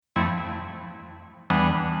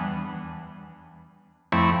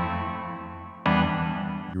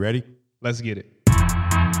You ready? Let's get it.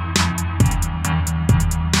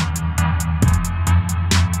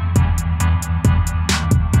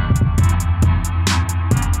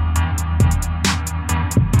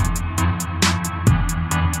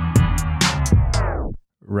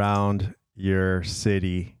 Round your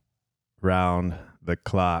city, round the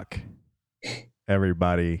clock.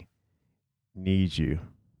 Everybody needs you.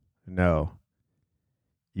 No,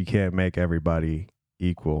 you can't make everybody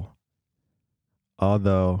equal.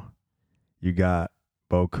 Although you got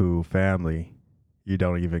Boku family, you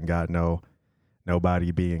don't even got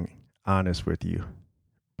nobody being honest with you.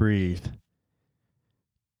 Breathe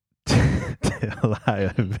till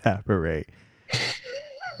I evaporate.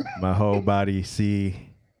 My whole body see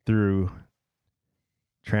through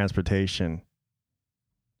transportation,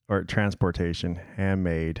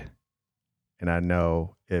 handmade, and I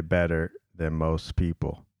know it better than most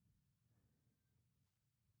people.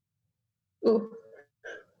 Ooh,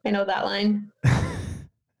 I know that line.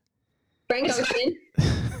 Frank Ocean.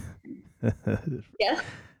 Yeah.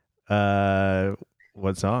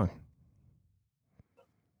 What song?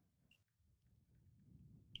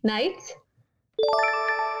 Nights.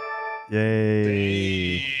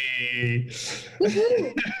 Yay.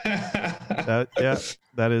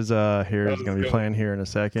 That is here is gonna be playing here in a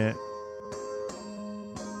second.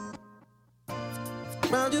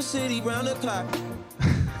 Round your city, round the clock.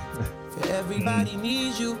 Everybody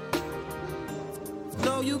needs you.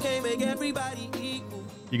 No, you can't make everybody equal.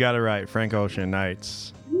 You got it right, Frank Ocean,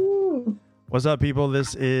 Nights. Woo. What's up, people?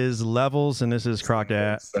 This is Levels, and this is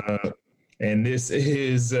Crockdat. And this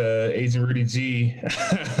is Agent Rudy G,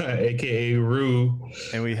 aka Rue.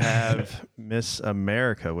 And we have Miss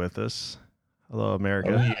America with us. Hello,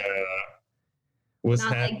 America. Oh, yeah. What's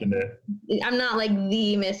Not happening? I'm not like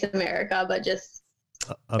the Miss America, but just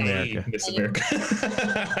America. Hey, Miss America.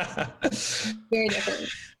 very different.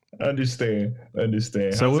 Understand.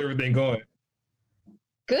 So How's everything going?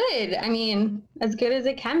 Good. I mean, as good as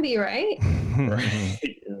it can be, right?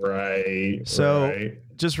 Right. So,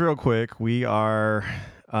 just real quick, we are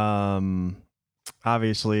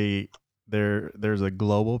obviously there's a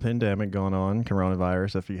global pandemic going on,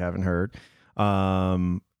 coronavirus, if you haven't heard.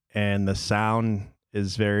 And the sound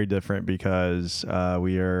is very different because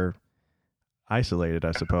we are isolated,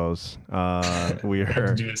 I suppose. We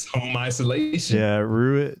are do this home isolation. Yeah,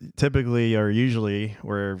 typically or usually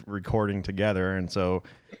we're recording together, and so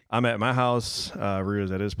I'm at my house, Rue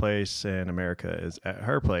is at his place, and America is at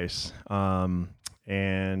her place.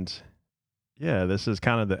 And yeah, this is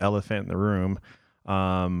kind of the elephant in the room.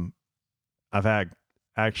 I've had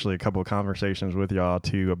actually a couple of conversations with y'all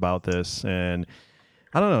too about this, and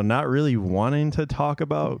I don't know, not really wanting to talk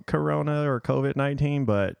about Corona or COVID-19,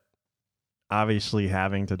 but obviously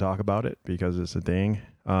having to talk about it because it's a thing.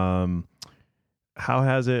 How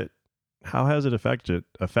has it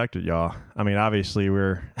affected y'all? I mean, obviously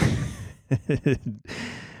we're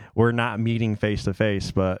not meeting face to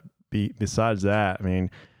face, but besides that, I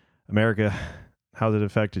mean, America, how's it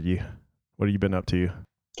affected you? What have you been up to?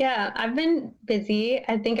 Yeah, I've been busy.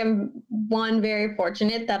 I think I'm very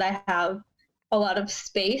fortunate that I have a lot of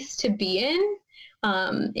space to be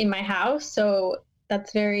in my house. So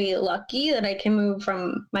that's very lucky that I can move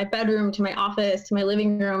from my bedroom to my office to my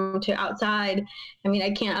living room to outside. I mean,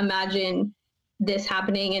 I can't imagine this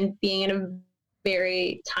happening and being in a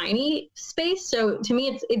very tiny space. So to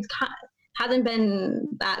me, it's hasn't been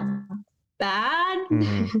that bad,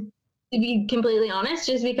 to be completely honest,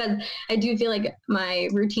 just because I do feel like my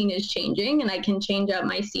routine is changing and I can change up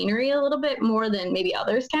my scenery a little bit more than maybe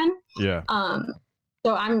others can. Yeah.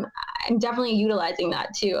 So I'm definitely utilizing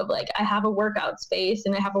that too, of like, I have a workout space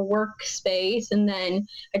and I have a work space, and then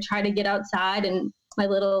I try to get outside, and my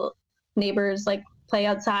little neighbors like play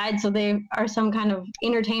outside, so they are some kind of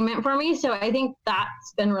entertainment for me. So I think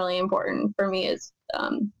that's been really important for me is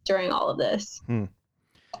during all of this. How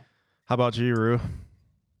about you, Rue?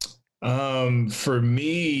 For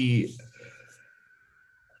me,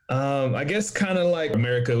 I guess kind of like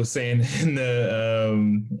America was saying in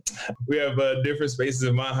we have different spaces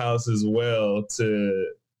in my house as well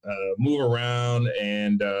to move around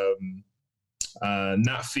and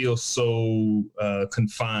not feel so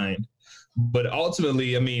confined. But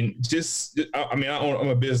ultimately, I mean, I'm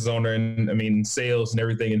a business owner, and I mean, sales and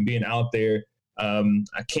everything, and being out there,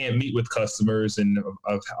 I can't meet with customers, and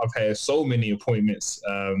I've had so many appointments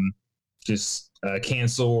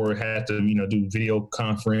cancel or had to, do video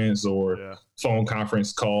conference or phone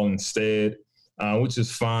conference call instead, which is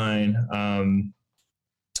fine.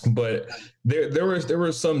 But there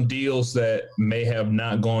were some deals that may have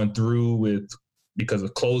not gone through with because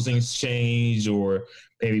of closings change, or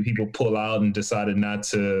maybe people pull out and decided not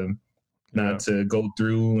to go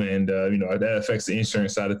through, and that affects the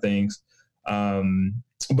insurance side of things.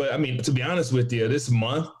 But I mean, to be honest with you, this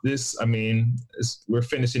month, we're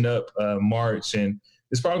finishing up March, and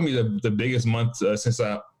it's probably the biggest month since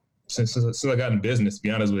I got in business, to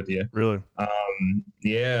be honest with you. Really?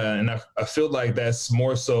 Yeah. And I feel like that's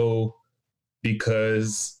more so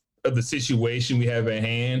because of the situation we have at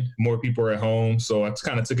hand. More people are at home. So I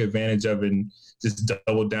kind of took advantage of it and just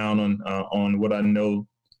doubled down on what I know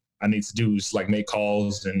I need to do, just like make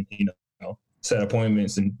calls and, set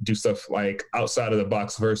appointments and do stuff like outside of the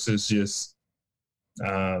box versus just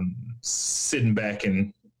sitting back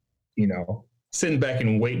and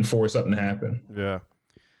waiting for something to happen. Yeah.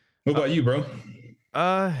 What about you, bro?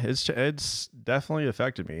 It's definitely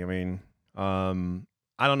affected me. I mean,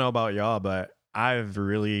 I don't know about y'all, but I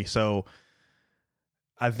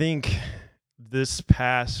think this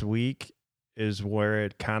past week is where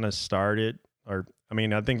it kind of started, I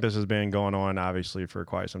think this has been going on obviously for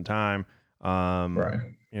quite some time. Right.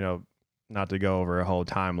 Not to go over a whole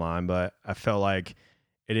timeline, but I felt like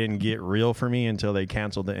it didn't get real for me until they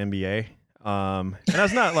canceled the NBA. And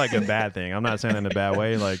that's not like a bad thing. I'm not saying it in a bad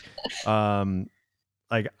way.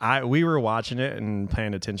 We were watching it and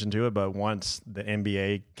paying attention to it, but once the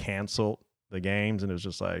NBA canceled the games, and it was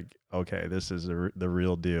just like, okay, this is the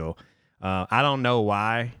real deal. I don't know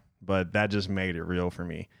why, but that just made it real for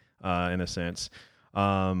me, in a sense.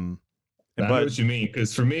 I know what you mean,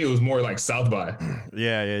 because for me it was more like South by.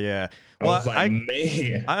 Yeah. Well, I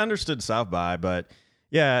understood South by, but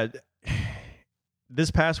yeah, this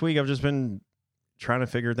past week I've just been trying to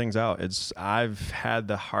figure things out. I've had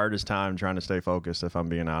the hardest time trying to stay focused, if I'm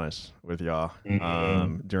being honest with y'all,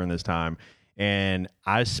 during this time. And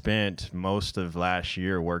I spent most of last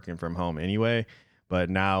year working from home anyway, but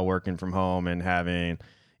now working from home and having,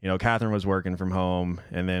 Catherine was working from home,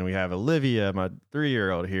 and then we have Olivia, my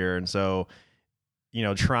 3-year-old here. And so,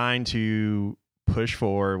 trying to push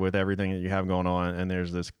forward with everything that you have going on, and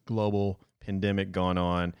there's this global pandemic going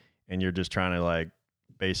on, and you're just trying to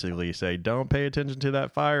basically say, don't pay attention to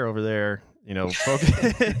that fire over there,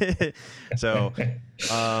 focus. So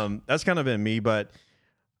that's kind of been me. But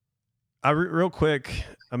real quick,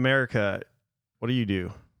 America, what do you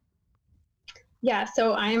do? Yeah,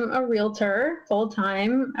 so I'm a realtor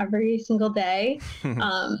full-time every single day.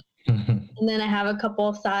 And then I have a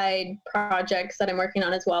couple side projects that I'm working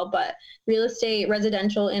on as well. But real estate,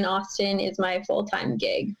 residential in Austin is my full-time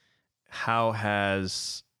gig. How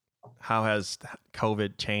has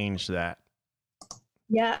COVID changed that?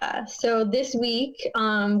 Yeah, so this week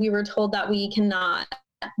we were told that we cannot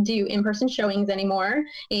do in-person showings anymore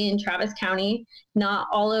in Travis County. Not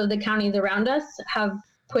all of the counties around us have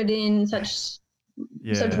put in such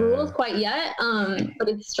rules quite yet, but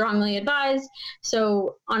it's strongly advised.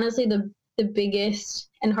 So honestly, the biggest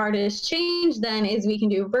and hardest change then is we can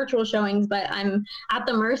do virtual showings, but I'm at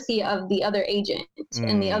the mercy of the other agent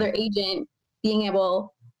and the other agent being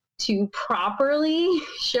able to properly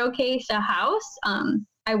showcase a house.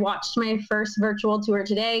 I watched my first virtual tour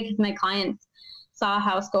today because my clients saw a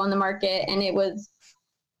house go on the market, and it was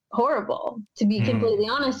horrible. To be completely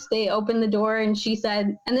honest, they opened the door and she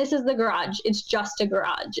said, and this is the garage, it's just a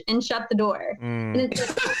garage, and shut the door. And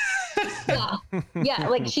it's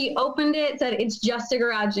like she opened it, said it's just a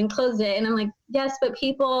garage, and closed it. And I'm like, yes, but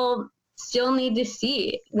people still need to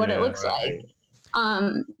see what it looks like.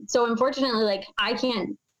 So unfortunately, I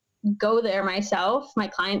can't go there myself. My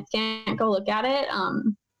clients can't go look at it.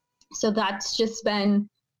 So that's just been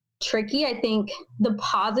tricky. I think the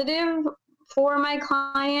positive for my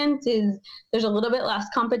clients is there's a little bit less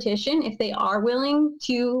competition if they are willing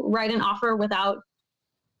to write an offer without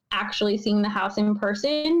actually seeing the house in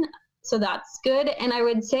person. So that's good. And I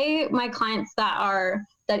would say my clients that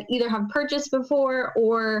either have purchased before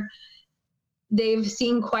or they've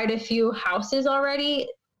seen quite a few houses already,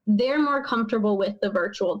 they're more comfortable with the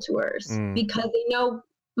virtual tours because they know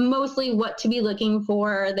mostly what to be looking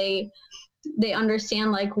for. They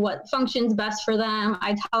understand what functions best for them.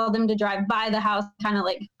 I tell them to drive by the house, kind of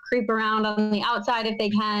creep around on the outside if they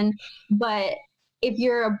can. But if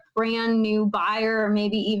you're a brand new buyer or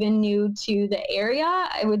maybe even new to the area,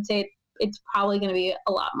 I would say it's probably going to be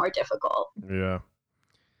a lot more difficult. Yeah.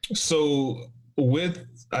 So with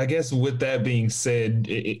that being said,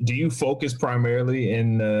 do you focus primarily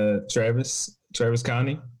in Travis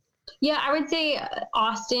County? Yeah, I would say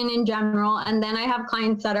Austin in general. And then I have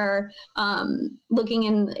clients that are looking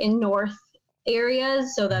in north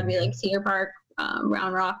areas. So that'd be Cedar Park,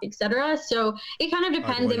 Round Rock, etc. So it kind of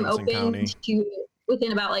depends. I'm open to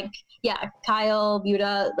within about Kyle,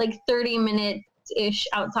 Buda, 30-minute ish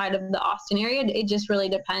outside of the Austin area. It just really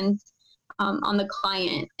depends on the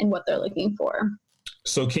client and what they're looking for.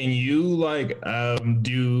 So can you like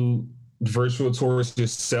do virtual tours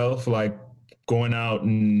yourself, like going out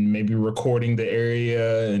and maybe recording the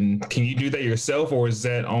area? And can you do that yourself, or is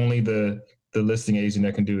that only the listing agent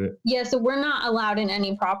that can do it? Yeah, so we're not allowed in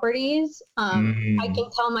any properties. I can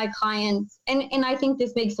tell my clients, and I think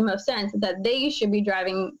this makes the most sense, that they should be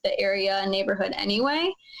driving the area and neighborhood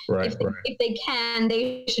anyway. Right. If they can,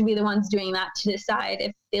 they should be the ones doing that to decide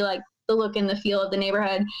if they like the look and the feel of the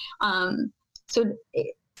neighborhood. I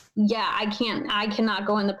cannot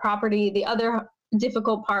go in the property. The other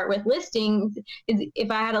difficult part with listings is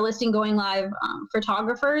if I had a listing going live,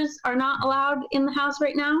 photographers are not allowed in the house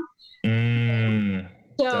right now.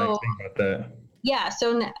 So think about that. Yeah,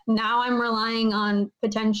 so now I'm relying on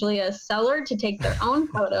potentially a seller to take their own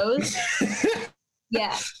photos.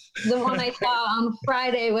 Yeah, the one I saw on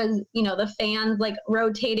Friday was, the fans like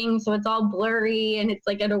rotating, so it's all blurry and it's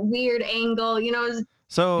like at a weird angle.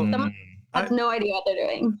 Someone has no idea what they're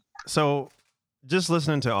doing. So, just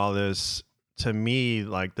listening to all this, to me,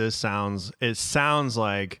 like it sounds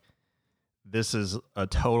like this is a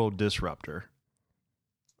total disruptor.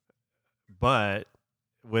 But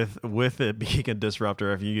with it being a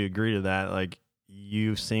disruptor, if you agree to that, like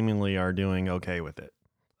you seemingly are doing okay with it.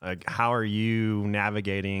 Like, how are you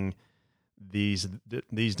navigating these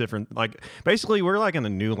different, like, basically we're like in a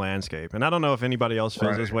new landscape, and I don't know if anybody else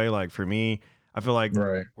feels this way. Like for me, I feel like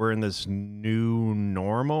we're in this new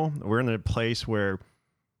normal. We're in a place where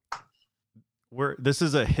this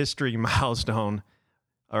is a history milestone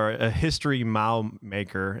or a history mile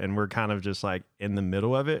maker, and we're kind of just like in the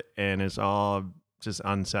middle of it, and it's all just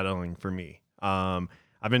unsettling for me. I've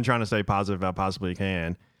been trying to stay positive I possibly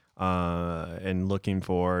can, and looking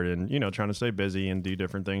forward and, trying to stay busy and do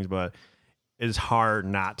different things, but it's hard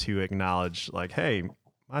not to acknowledge like, hey,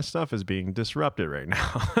 my stuff is being disrupted right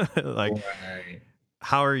now.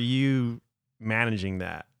 How are you managing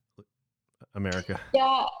that, America?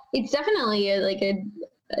 Yeah, it's definitely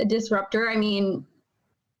a disruptor. I mean,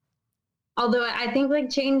 although I think like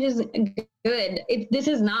change is good, this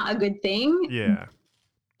is not a good thing. Yeah.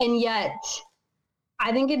 And yet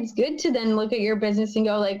I think it's good to then look at your business and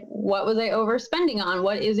go like, what was I overspending on?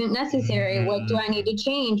 What isn't necessary? Mm-hmm. What do I need to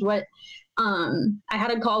change? I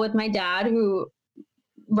had a call with my dad who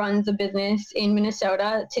runs a business in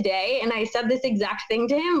Minnesota today. And I said this exact thing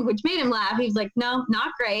to him, which made him laugh. He's like, no,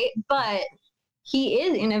 not great, but he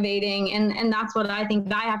is innovating. And that's what I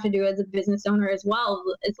think I have to do as a business owner as well.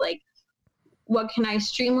 It's like, what can I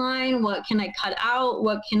streamline? What can I cut out?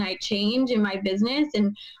 What can I change in my business?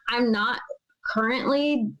 And I'm not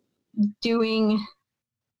currently doing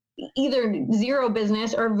either zero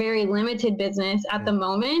business or very limited business at the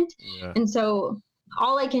moment. Yeah. And so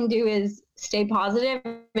all I can do is stay positive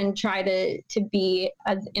and try to be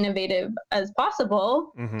as innovative as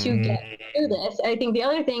possible to get through this. I think the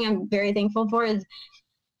other thing I'm very thankful for is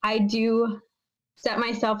I do set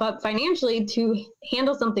myself up financially to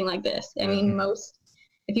handle something like this. I mean,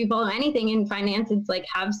 if you follow anything in finance, it's like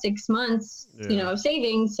have 6 months, of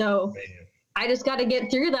savings. So I just got to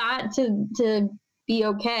get through that to be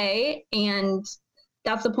okay. And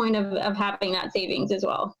that's the point of having that savings as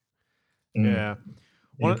well. Yeah.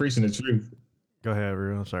 You're preaching the truth. Go ahead,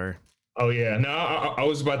 Rue. I'm sorry. Oh yeah. No, I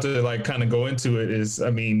was about to like kind of go into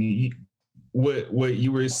it. What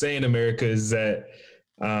you were saying, America, is that,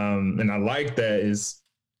 and I like that, is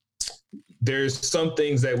there's some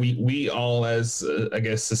things that we all as I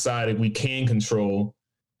guess society, we can control.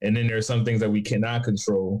 And then there's some things that we cannot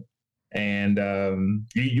control. And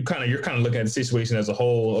you're kind of looking at the situation as a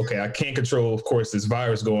whole. Okay, I can't control, of course, this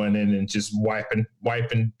virus going in and just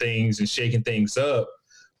wiping things and shaking things up.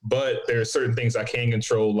 But there are certain things I can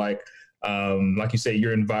control, like you say,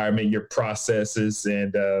 your environment, your processes,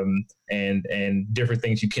 and different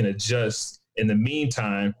things you can adjust in the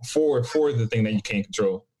meantime for the thing that you can't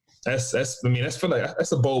control. That's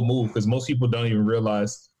a bold move, because most people don't even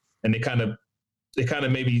realize, and they kind of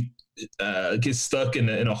maybe get stuck in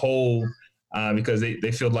a hole because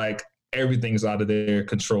they feel like everything's out of their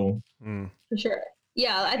control. For sure.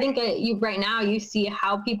 Yeah, I think right now you see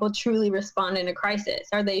how people truly respond in a crisis.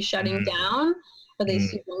 Are they shutting down? Are they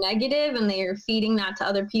super negative and they are feeding that to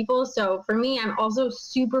other people? So for me, I'm also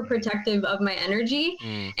super protective of my energy.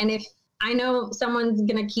 And if I know someone's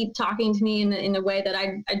going to keep talking to me in a way that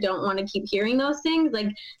I don't want to keep hearing those things, like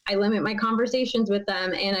I limit my conversations with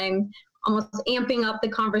them, and I'm almost amping up the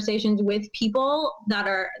conversations with people that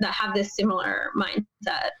have this similar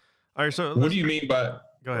mindset. All right. So what do you mean by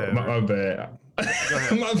Go ahead. My bad.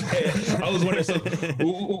 My bad. I was wondering. So,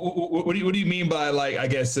 what do you mean by, like, I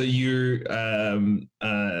guess you're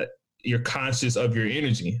conscious of your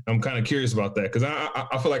energy? I'm kind of curious about that, because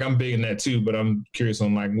I feel like I'm big in that too. But I'm curious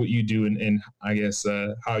on like what you do and I guess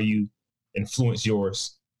how you influence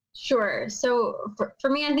yours. Sure. So for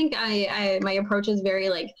me, I think my approach is very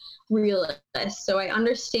like realist. So I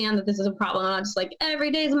understand that this is a problem. I'm not just like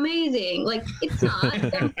every day is amazing. Like it's not.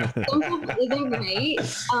 Some isn't great.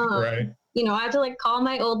 Right. You know, I have to like call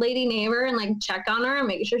my old lady neighbor and like check on her and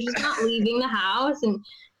make sure she's not leaving the house, and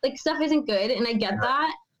like stuff isn't good. And I get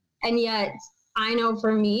that. And yet I know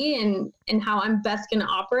for me and how I'm best going to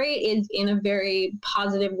operate is in a very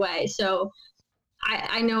positive way. So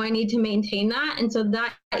I know I need to maintain that. And so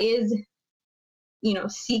that is, you know,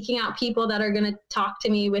 seeking out people that are going to talk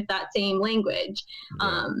to me with that same language.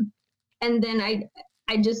 Yeah. And then I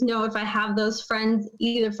just know if I have those friends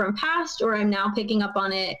either from past or I'm now picking up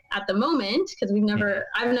on it at the moment, because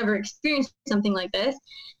I've never experienced something like this,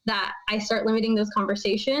 that I start limiting those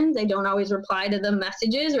conversations. I don't always reply to the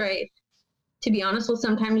messages, right? To be honest, will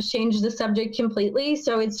sometimes change the subject completely.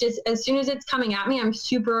 So it's just, as soon as it's coming at me, I'm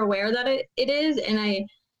super aware that it is. And I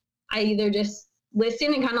either just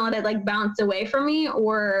listen and kind of let it like bounce away from me,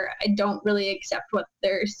 or I don't really accept what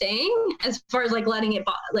they're saying as far as like letting it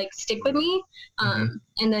like stick with me, and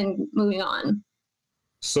then moving on.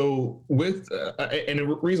 So with, and the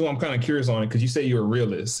reason why I'm kind of curious on it, because you say you're a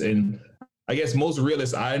realist, and I guess most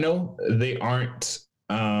realists I know, they aren't,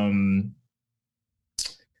 I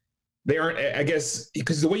guess,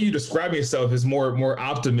 because the way you describe yourself is more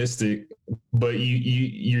optimistic, but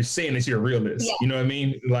you're saying that you're a realist. Yeah. You know what I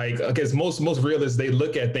mean? Like, I guess most realists, they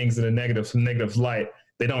look at things in a negative light.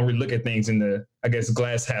 They don't really look at things in the, I guess,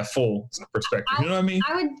 glass half full perspective. You know what I mean?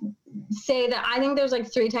 I would say that I think there's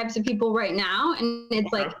like 3 types of people right now, and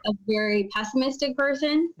it's like a very pessimistic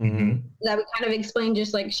person that we kind of explain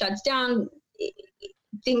just like shuts down,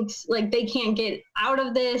 thinks like they can't get out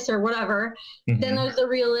of this or whatever. Then there's the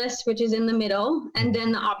realist, which is in the middle, and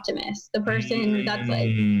then the optimist, the person that's like,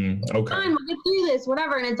 fine, we'll get through this,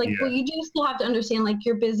 whatever. And it's like, well, you do still have to understand like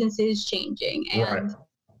your business is changing. And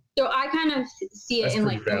so I kind of see it in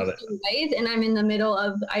like those 2 ways, and I'm in the middle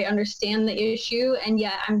of, I understand the issue, and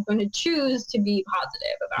yet I'm going to choose to be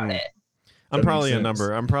positive about it. I'm probably a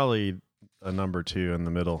number 2 in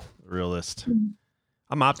the middle, realist.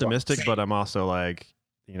 I'm optimistic, but I'm also like,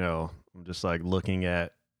 you know, I'm just like looking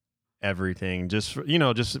at everything just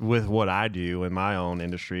with what I do in my own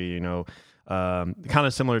industry, you know, kind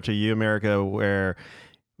of similar to you, America, where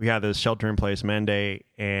we have this shelter in place mandate,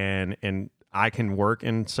 and I can work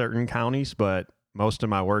in certain counties, but most of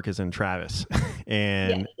my work is in Travis,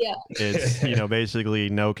 and it's, you know, basically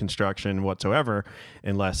no construction whatsoever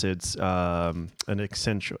unless it's an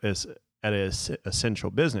essential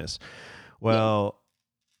business. Well,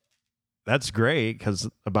 that's great, because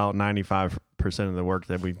about 95% of the work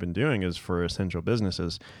that we've been doing is for essential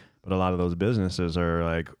businesses. But a lot of those businesses are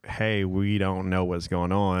like, hey, we don't know what's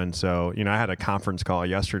going on. So, you know, I had a conference call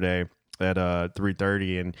yesterday at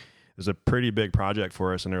 3:30, and it was a pretty big project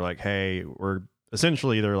for us. And they're like, hey,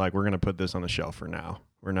 they're like, we're going to put this on the shelf for now.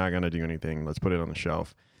 We're not going to do anything. Let's put it on the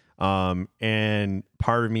shelf. And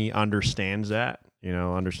part of me understands that, you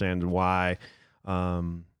know, understands why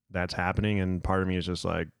that's happening. And part of me is just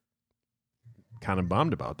like, kind of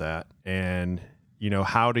bummed about that. And, you know,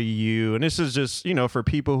 how do you, and this is just, you know, for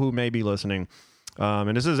people who may be listening,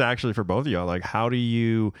 and this is actually for both of y'all, like, how do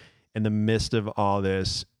you, in the midst of all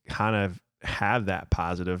this, kind of have that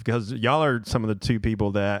positive? Because y'all are some of the 2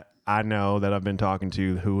 people that I know that I've been talking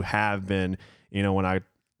to who have been, you know, when I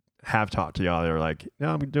have talked to y'all, they're like,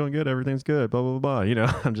 no, I'm doing good, everything's good, blah, blah, blah. You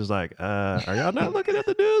know, I'm just like, are y'all not looking at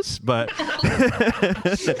the news? But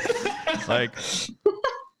like,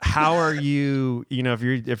 how are you, you know,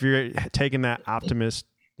 if you're taking that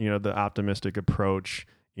the optimistic approach,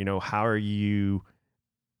 you know, how are you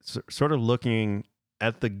sort of looking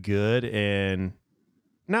at the good and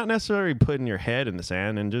not necessarily putting your head in the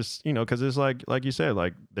sand, and just, you know, because it's like you said,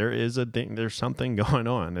 like there's something going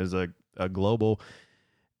on. There's a global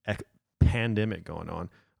pandemic going on.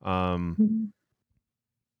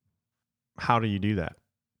 How do you do that,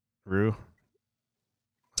 Rue?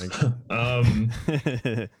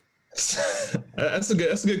 That's a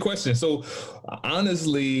good question. So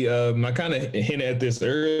honestly, I kind of hinted at this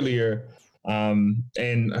earlier,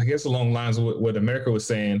 and I guess along the lines of what America was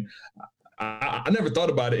saying. I never thought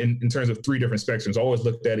about it in terms of 3 different spectrums. I always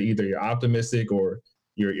looked at it either you're optimistic or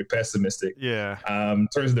you're pessimistic. In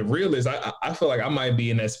terms of the realist, I feel like I might be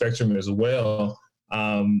in that spectrum as well.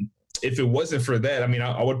 if it wasn't for that, I mean,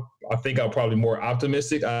 I think I'm probably more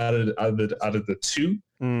optimistic out of the two,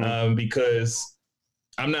 because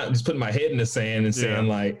I'm not just putting my head in the sand and saying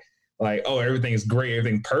like, oh, everything's great,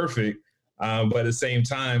 everything's perfect. But at the same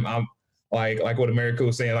time, I'm like what America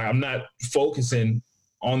was saying, like, I'm not focusing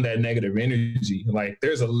on that negative energy. Like,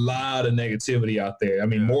 there's a lot of negativity out there. I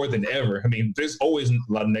mean, more than ever. I mean, there's always a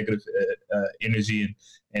lot of negative energy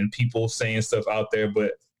and people saying stuff out there,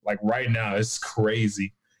 but like right now it's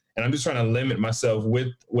crazy. And I'm just trying to limit myself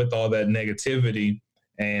with all that negativity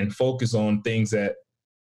and focus on things that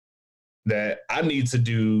I need to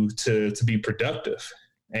do to be productive.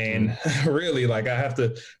 And really, like, I have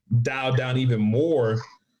to dial down even more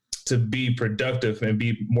to be productive and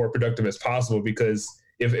be more productive as possible, because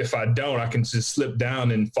if I don't, I can just slip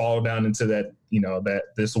down and fall down into that, that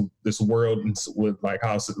this world with like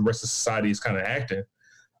how the rest of society is kind of acting.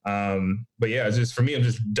 But yeah, it's just, for me, I'm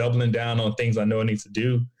just doubling down on things I know I need to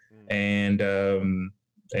do, and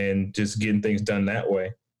just getting things done that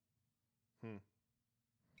way.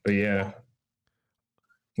 But yeah.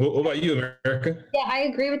 What about you, America? Yeah, I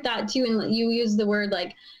agree with that too. And you use the word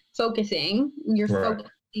like focusing. You're focusing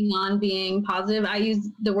on being positive. I use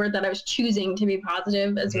the word that I was choosing to be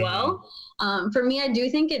positive as well. For me, I do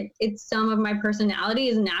think it's some of my personality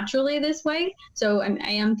is naturally this way. So I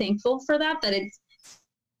am thankful for that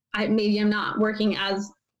maybe I'm not working as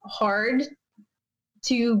hard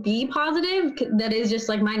to be positive. That is just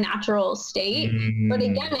like my natural state. But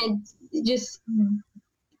again, it's just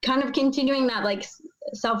kind of continuing that like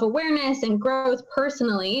self-awareness and growth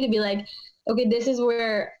personally to be like, okay, this is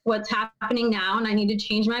what's happening now, and I need to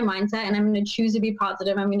change my mindset, and I'm going to choose to be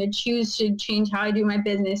positive. I'm going to choose to change how I do my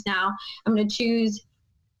business now. I'm going to choose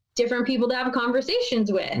different people to have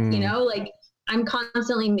conversations with, like I'm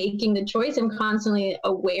constantly making the choice. I'm constantly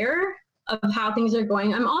aware of how things are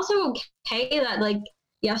going. I'm also okay that like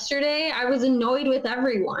yesterday I was annoyed with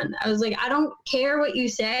everyone. I was like, I don't care what you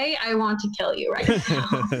say. I want to kill you right now.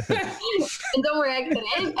 And don't worry, I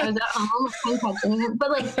couldn't. I was at home. I couldn't touch anyone.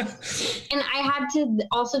 But like, and I had to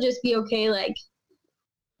also just be okay, like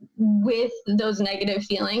with those negative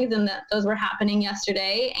feelings and that those were happening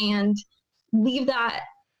yesterday, and leave that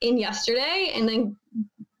in yesterday and then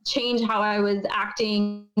change how I was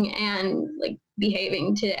acting and like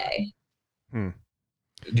behaving today. I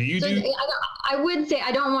would say,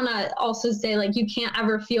 I don't want to also say like you can't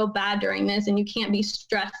ever feel bad during this and you can't be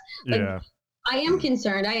stressed. Like, I am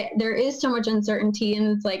concerned. There is so much uncertainty, and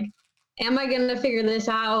it's like, am I going to figure this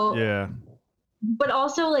out? Yeah. But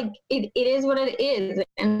also like it is what it is,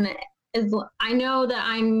 and I know that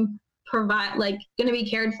I'm going to be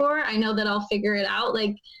cared for. I know that I'll figure it out.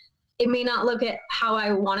 Like, it may not look at how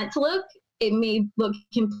I want it to look. It may look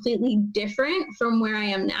completely different from where I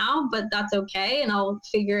am now, but that's okay. And I'll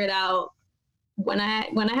figure it out when I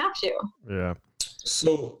have to. Yeah.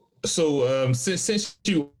 So since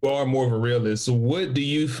you are more of a realist, what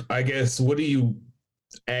are you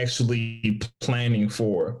actually planning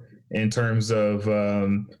for in terms of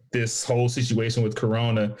this whole situation with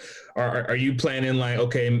Corona? Are you planning like,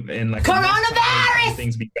 okay, and like coronavirus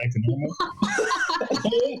things be back to normal?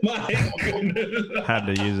 Oh my goodness! Had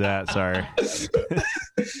to use that. Sorry.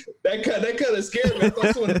 that kind of scared me. I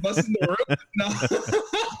thought someone busted in the room. No.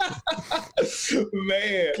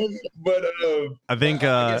 Man, but I think.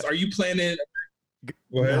 I guess, are you planning?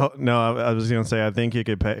 Go ahead. No, I was gonna say I think you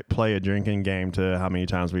could play a drinking game to how many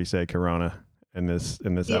times we say Corona in this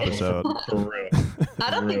episode. For real. I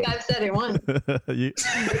don't think I've said it once.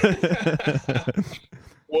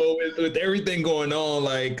 Well, with everything going on,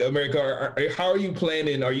 like America, how are you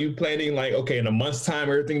planning? Are you planning like, okay, in a month's time,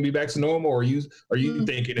 everything will be back to normal? Or are you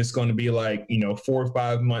thinking it's going to be like, 4 or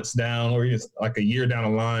 5 months down, or just like a year down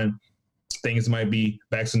the line, things might be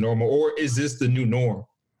back to normal? Or is this the new norm?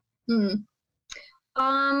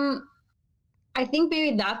 I think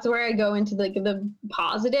maybe that's where I go into like the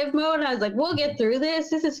positive mode. I was like, we'll get through this.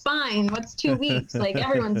 This is fine. What's 2 weeks? Like,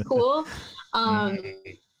 everyone's cool.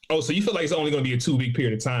 Oh, so you feel like it's only going to be a 2-week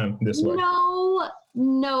period of time this way?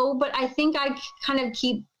 No, but I think I kind of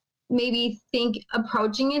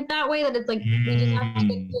approaching it that way, that it's like, we just have to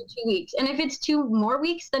get through 2 weeks. And if it's 2 more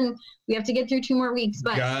weeks, then we have to get through 2 more weeks.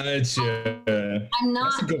 But gotcha. I'm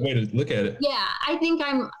not. That's a good way to look at it. Yeah, I think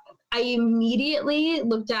I immediately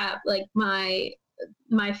looked at like my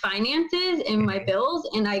finances and my bills,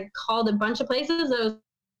 and I called a bunch of places. I was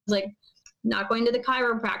like, not going to the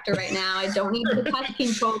chiropractor right now. I don't need the pest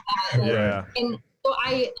control cat. Yeah. And so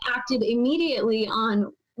I acted immediately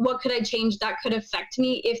on what could I change that could affect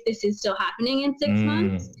me if this is still happening in 6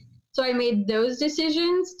 months. So I made those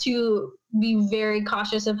decisions to be very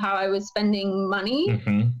cautious of how I was spending money.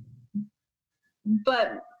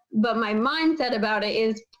 But but my mindset about it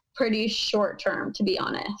is pretty short term, to be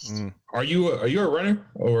honest. Are you a runner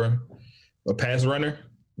or a past runner?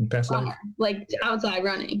 Past life? Like outside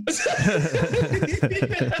running. That's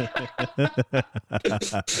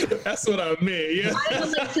what I meant. Yeah. I go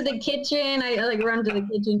like to the kitchen. I like run to the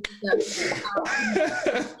kitchen.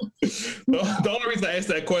 The only reason I asked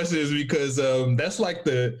that question is because that's like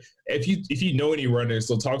if you know any runners,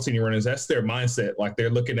 so talk to any runners, that's their mindset. Like they're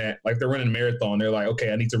looking at, like they're running a marathon. They're like,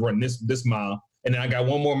 okay, I need to run this mile, and then I got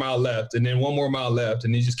one more mile left, and then one more mile left,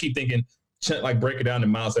 and they just keep thinking, like break it down in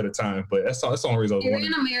miles at a time. But that's the only reason I was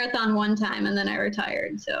wondering. I ran a marathon one time and then I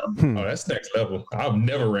retired. So oh, that's next level. I've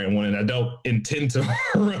never ran one, and I don't intend to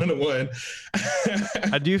run one.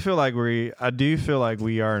 I do feel like we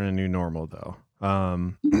are in a new normal though.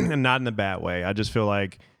 And not in a bad way. I just feel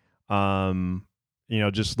like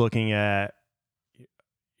just looking at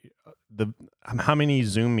how many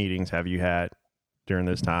Zoom meetings have you had during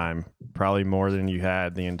this time? Probably more than you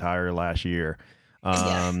had the entire last year.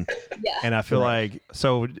 And I feel like,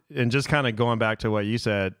 so, and just kind of going back to what you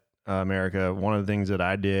said, America, one of the things that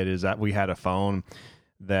I did is that we had a phone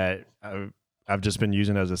that I've just been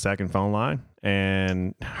using as a second phone line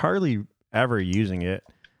and hardly ever using it.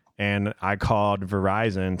 And I called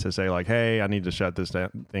Verizon to say like, hey, I need to shut this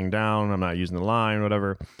thing down. I'm not using the line,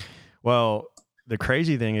 whatever. Well, the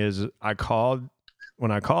crazy thing is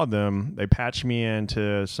when I called them, they patched me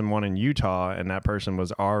into someone in Utah, and that person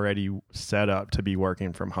was already set up to be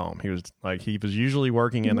working from home. He was usually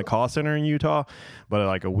working in the call center in Utah, but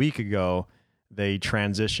like a week ago, they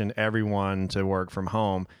transitioned everyone to work from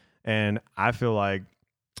home. And I feel like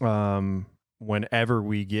whenever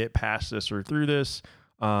we get past this or through this,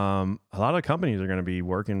 a lot of companies are going to be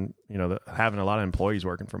working, having a lot of employees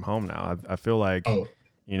working from home now. I feel like... I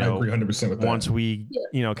agree 100% with that. Once we,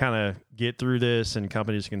 kind of get through this and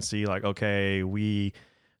companies can see like, okay, we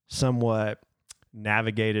somewhat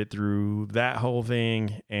navigated through that whole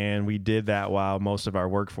thing, and we did that while most of our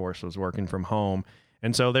workforce was working from home.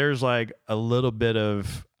 And so there's like a little bit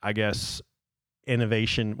of, I guess,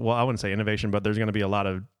 innovation. Well, I wouldn't say innovation, but there's going to be a lot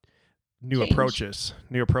of new approaches.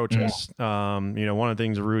 Yeah. One of the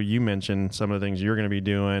things, Rue, you mentioned some of the things you're going to be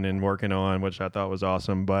doing and working on, which I thought was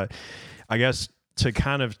awesome. But I guess to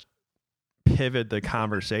kind of pivot the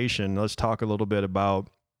conversation, let's talk a little bit about,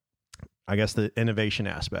 I guess, the innovation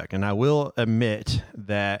aspect. And I will admit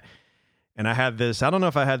that, and I had this, I don't know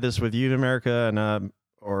if I had this with you, America, and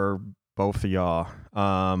or both of y'all.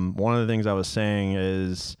 One of the things I was saying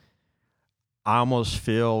is I almost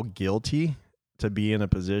feel guilty to be in a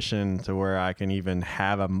position to where I can even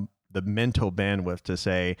have the mental bandwidth to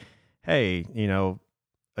say, hey,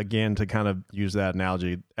 again, to kind of use that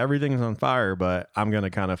analogy, everything's on fire, but I'm going to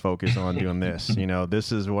kind of focus on doing this.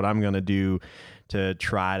 This is what I'm going to do to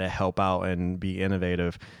try to help out and be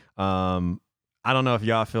innovative. I don't know if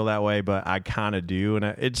y'all feel that way, but I kind of do. And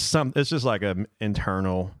it's just like an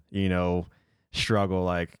internal, struggle.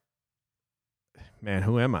 Like, man,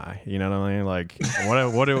 who am I? You know what I mean? Like,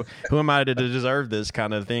 who am I to deserve this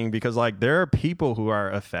kind of thing? Because like, there are people who are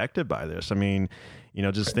affected by this. I mean,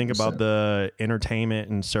 just think about the entertainment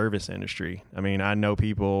and service industry. I mean, I know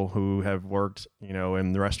people who have worked,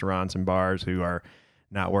 in the restaurants and bars who are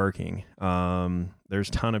not working. There's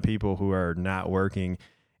a ton of people who are not working,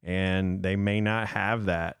 and they may not have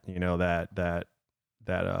that, that.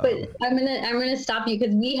 But I'm gonna stop you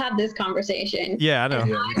because we had this conversation. Yeah, I know.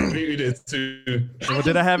 We did too. Well,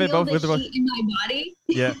 did I have it both with heat in my body?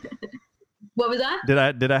 Yeah. What was that?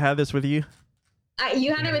 Did I have this with you?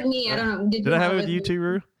 You had it with me. I don't know. Did I have it with you too,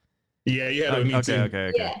 Rue? Yeah, you had it with me too.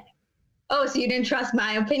 Okay. Yeah. Oh, so you didn't trust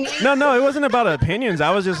my opinion? No, it wasn't about opinions.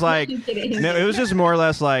 I was just like, no, it was just more or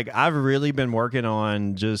less like I've really been working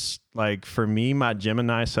on just like, for me, my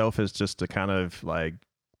Gemini self is just to kind of like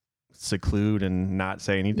seclude and not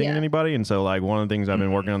say anything to anybody. And so like one of the things I've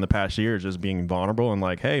been working on the past year is just being vulnerable and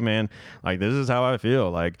like, hey man, like this is how I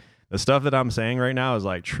feel. Like the stuff that I'm saying right now is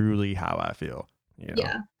like truly how I feel.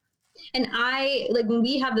 Yeah. And I like when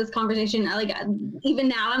we have this conversation, I like even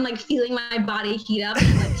now I'm like feeling my body heat up.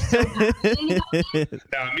 And, like, so passionate about it.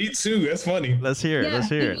 Yeah, me too. That's funny. Let's hear it.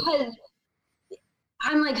 Because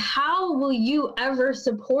I'm like, how will you ever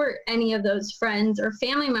support any of those friends or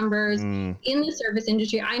family members in the service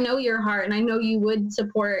industry? I know your heart, and I know you would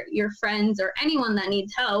support your friends or anyone that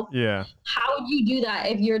needs help. Yeah. How would you do that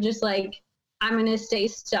if you're just like, I'm going to stay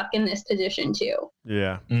stuck in this position too?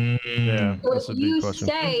 Yeah. Yeah. Or if you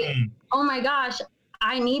say, oh my gosh,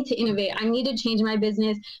 I need to innovate. I need to change my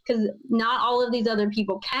business because not all of these other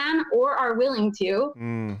people can or are willing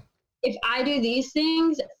to. If I do these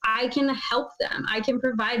things, I can help them. I can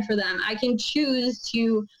provide for them. I can choose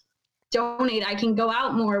to donate, I can go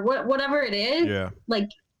out more, whatever it is. Yeah. Like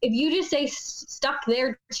if you just say stuff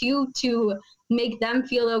there to make them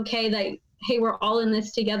feel okay that, hey, we're all in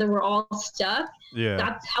this together, we're all stuck. Yeah.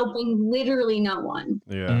 That's helping literally no one.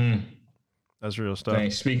 Yeah. That's real stuff.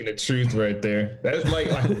 Dang, speaking the truth right there. That's like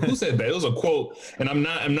who said that? It was a quote, and I'm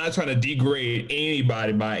not trying to degrade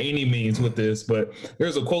anybody by any means with this, but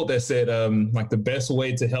there's a quote that said, like the best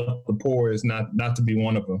way to help the poor is not to be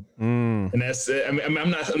one of them. And that's it. I mean,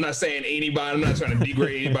 I'm not saying anybody. I'm not trying to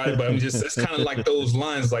degrade anybody, but it's kind of like those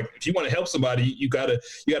lines. Like if you want to help somebody, you gotta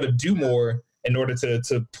do more in order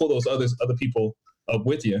to pull those other people up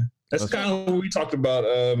with you. That's kind of what we talked about,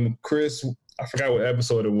 Chris. I forgot what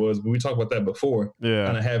episode it was, but we talked about that before. Yeah.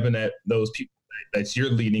 Kind of having those people that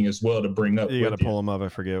you're leading as well to bring up. You got to pull them up. I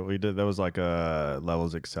forget what we did. That was like a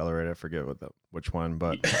Levels Accelerator. I forget which one,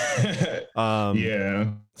 but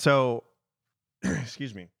yeah. So,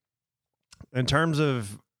 excuse me. In terms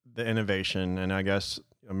of the innovation, and I guess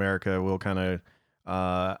America will kind of,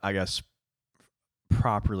 I guess,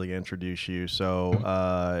 properly introduce you.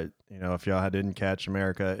 So, if y'all didn't catch,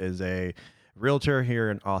 America is a realtor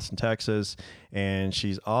here in Austin, Texas, and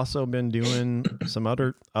she's also been doing some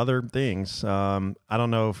other things. I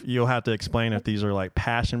don't know if you'll have to explain if these are like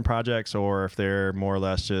passion projects or if they're more or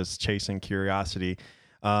less just chasing curiosity.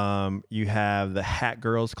 You have the Hat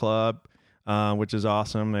Girls Club, which is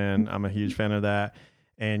awesome, and I'm a huge fan of that.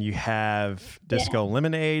 And you have Disco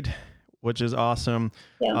Lemonade, which is awesome.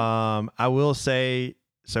 Yeah. I will say,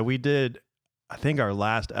 so we did, I think our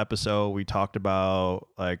last episode, we talked about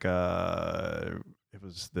like, it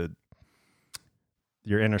was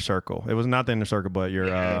your inner circle. It was not the inner circle, but your,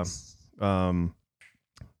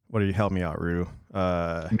 what did you help me out, Rudu?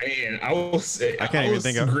 Man, I can't even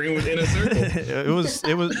think of agreeing with inner circle.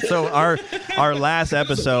 it was so our last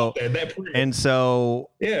episode. And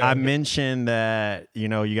so I mentioned that, you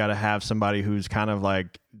got to have somebody who's kind of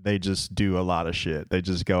like, they just do a lot of shit. They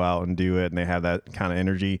just go out and do it, and they have that kind of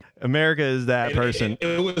energy. America is that person.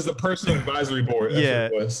 It was the personal advisory board.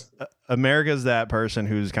 That's what it was. America is that person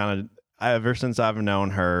who's kind of, ever since I've known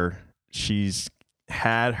her, she's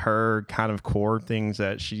had her kind of core things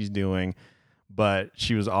that she's doing, but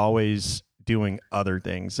she was always doing other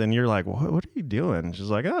things. And you're like, what are you doing? She's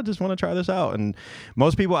like, I just want to try this out. And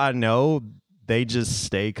most people I know, they just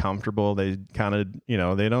stay comfortable. They kind of,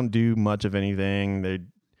 they don't do much of anything. They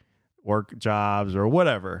work jobs or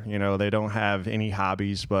whatever, they don't have any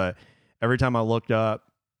hobbies. But every time I looked up,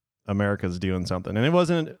 America's doing something. And it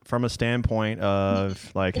wasn't from a standpoint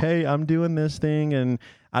of like, hey, I'm doing this thing and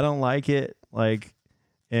I don't like it, like,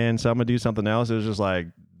 and so I'm gonna do something else. It was just like,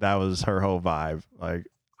 that was her whole vibe. Like,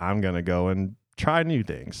 I'm gonna go and try new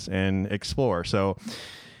things and explore. So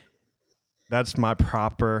that's my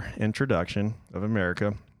proper introduction of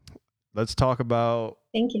America. Let's talk about.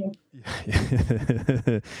 Thank you.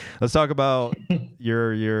 Let's talk about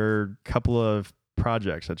your couple of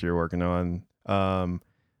projects that you're working on.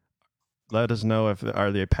 Let us know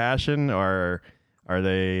are they a passion or are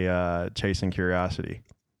they chasing curiosity?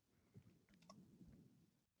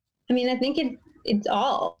 I mean, I think it's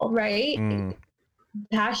all right.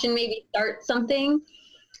 Passion maybe starts something.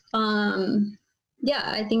 Yeah,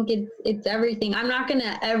 I think it's everything. I'm not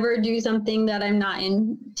gonna ever do something that I'm not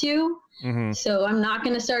into. So I'm not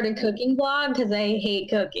going to start a cooking blog because I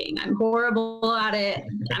hate cooking. I'm horrible at it.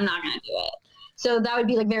 I'm not going to do it. So that would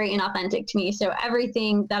be like very inauthentic to me. So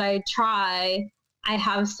everything that I try, I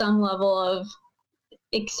have some level of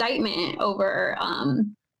excitement over,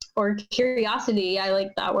 or curiosity. I like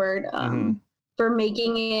that word, for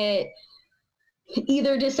making it,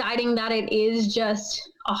 either deciding that it is just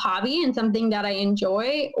a hobby and something that I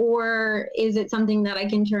enjoy, or is it something that I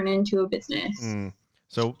can turn into a business?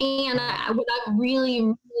 So, and what I've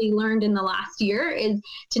really learned in the last year is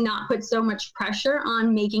to not put so much pressure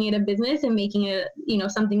on making it a business and making it,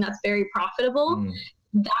 something that's very profitable.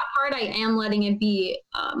 That part, I am letting it be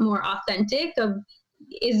more authentic of,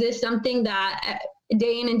 is this something that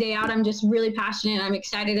day in and day out, I'm just really passionate, I'm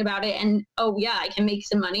excited about it, and oh yeah, I can make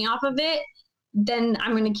some money off of it, then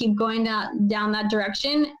I'm going to keep going down that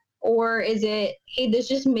direction. Or is it, hey, this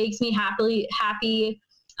just makes me happy.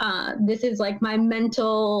 This is like my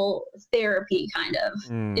mental therapy kind of.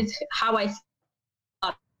 It's how I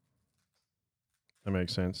that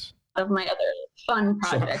makes sense. Of my other fun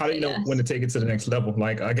projects. So how do you know when to take it to the next level?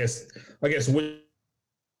 Like, I guess what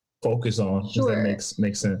focus on, sure. If that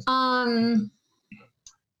makes sense.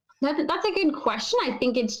 That's a good question. I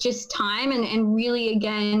think it's just time and really,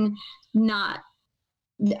 again, I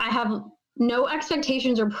have no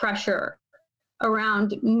expectations or pressure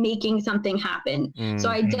around making something happen. So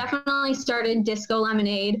I definitely started Disco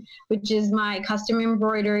Lemonade, which is my custom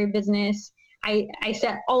embroidery business. I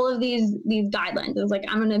set all of these guidelines. I was like,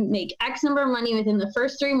 I'm going to make X number of money within the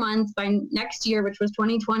first 3 months. By next year, which was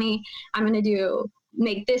 2020, I'm going to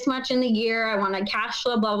make this much in the year. I want to cash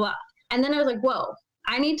flow, blah, blah. And then I was like, whoa,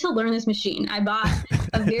 I need to learn this machine. I bought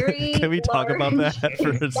a very Can we talk about that for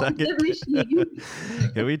a second? Machine.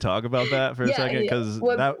 Can we talk about that for a second? Because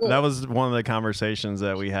that was one of the conversations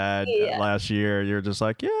that we had last year. You're just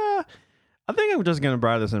like, yeah, I think I'm just going to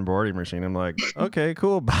buy this embroidery machine. I'm like, okay,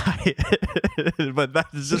 cool, buy it. But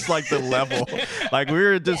that's just like the level. Like we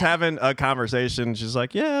were just having a conversation. She's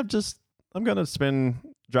like, yeah, I'm going to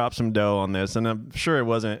drop some dough on this. And I'm sure it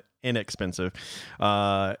wasn't inexpensive,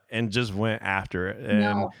 and just went after it.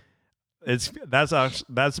 And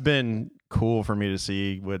that's been cool for me to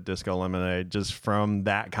see with Disco Lemonade, just from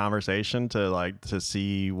that conversation to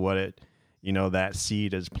see what it, that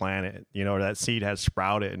seed is planted, that seed has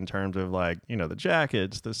sprouted in terms of the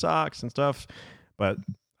jackets, the socks and stuff. But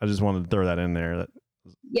I just wanted to throw that in there.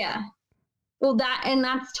 Yeah. Well,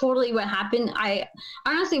 that's totally what happened. I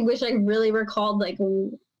honestly wish I really recalled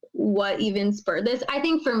what even spurred this. I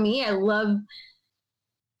think for me, I love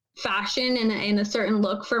fashion and a certain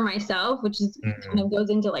look for myself, which is kind of goes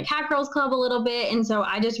into Hat Girls Club a little bit. And so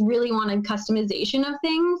I just really wanted customization of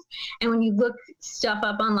things. And when you look stuff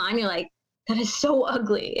up online, you're like, that is so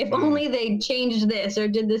ugly. If only they changed this or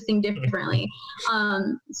did this thing differently.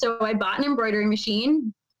 So I bought an embroidery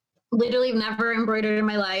machine, literally never embroidered in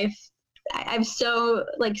my life. I've sewed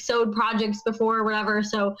projects before or whatever.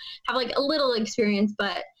 So have a little experience,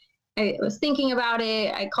 but I was thinking about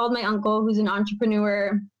it. I called my uncle, who's an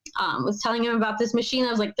entrepreneur, was telling him about this machine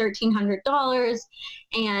that was $1,300.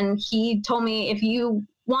 And he told me, if you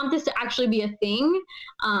want this to actually be a thing,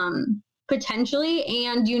 potentially,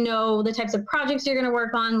 and the types of projects you're going to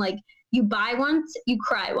work on, you buy once, you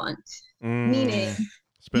cry once. Meaning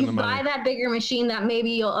you buy that bigger machine that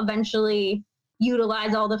maybe you'll eventually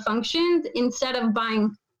utilize all the functions, instead of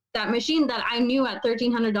buying that machine that I knew at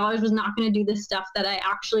 $1,300 was not going to do the stuff that I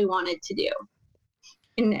actually wanted to do.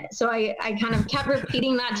 And so I kind of kept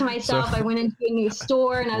repeating that to myself. I went into a new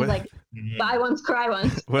store and I was like, buy once, cry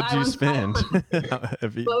once. What did you spend? What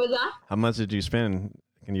was that? How much did you spend?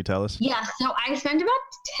 Can you tell us? Yeah, so I spent about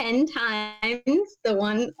 10 times the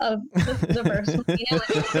one of the first one.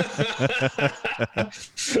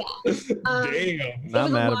 Damn.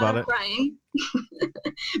 Not mad about it. Crying.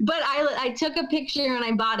 But I took a picture and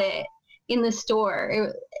I bought it in the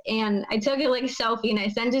store. And I took it selfie and I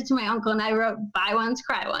sent it to my uncle and I wrote, buy once,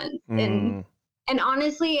 cry once. And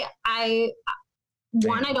honestly, I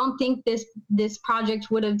don't think this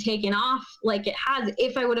project would have taken off like it has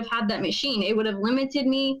if I would have had that machine. It would have limited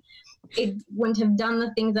me. It wouldn't have done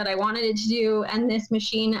the things that I wanted it to do. And this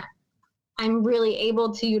machine, I'm really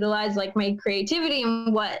able to utilize my creativity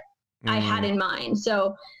and what I had in mind.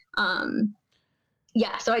 So,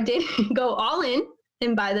 so I did go all in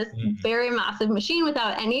and buy this very massive machine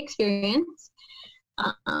without any experience.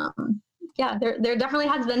 There definitely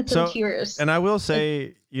has been some tears. And I will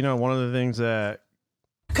say, one of the things that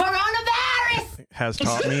Coronavirus has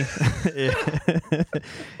taught me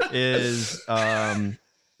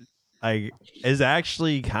is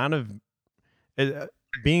actually kind of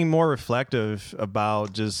being more reflective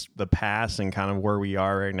about just the past and kind of where we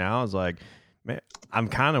are right now. Is man, I'm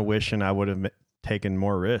kind of wishing I would have taken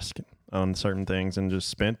more risk on certain things and just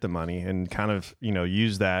spent the money and kind of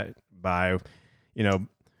use that buy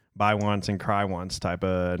once and cry once type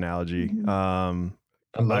of analogy.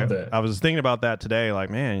 I love that. I was thinking about that today,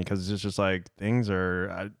 man, because it's just things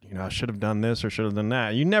are, I should have done this or should have done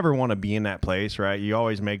that. You never want to be in that place, right? You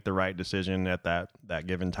always make the right decision at that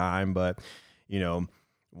given time. But,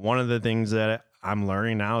 one of the things that I'm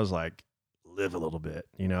learning now is live a little bit,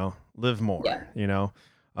 live more,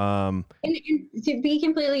 And to be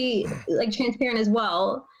completely transparent as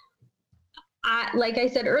well, like I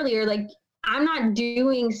said earlier, I'm not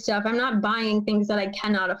doing stuff. I'm not buying things that I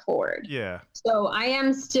cannot afford. Yeah. So I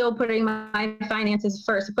am still putting my finances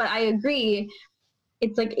first, but I agree.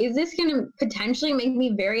 It's is this going to potentially make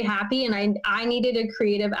me very happy? And I needed a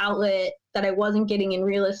creative outlet that I wasn't getting in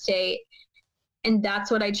real estate. And that's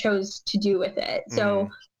what I chose to do with it. So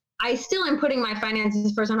I still am putting my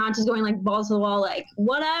finances first. I'm not just going balls to the wall,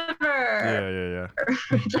 whatever. Yeah.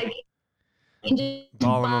 Just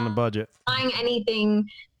balling on the budget. Buying anything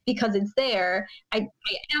because it's there. I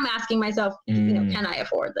am asking myself, can I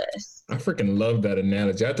afford this? I freaking love that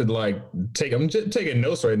analogy. I have to I'm just taking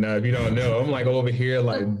notes right now. If you don't know, I'm over here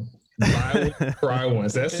buy one, cry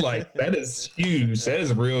once. That's that is huge. That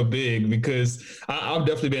is real big because I've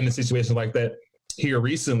definitely been in a situation like that. here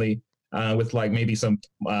recently with like maybe some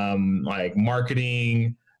like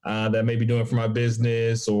marketing that may be doing for my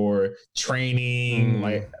business or training,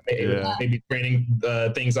 maybe training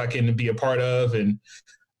things I can be a part of. And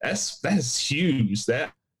that's huge. I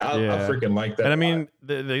freaking like that. And I mean,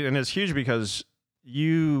 and it's huge because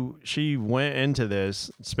she went into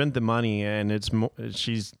this, spent the money, and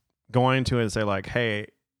she's going to it and say like, hey,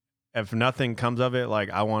 if nothing comes of it, like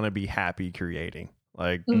I want to be happy creating.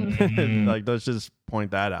 Like, like let's just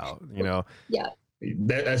point that out, you know? Yeah.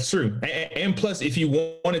 That's true. And plus, if you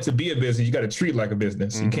want it to be a business, you got to treat it like a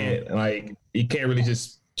business. You can't really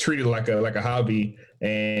just treat it like a hobby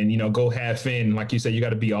and, you know, go half in. Like you said, you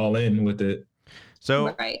got to be all in with it.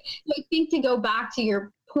 So, right. I think to go back to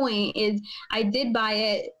your point is I did buy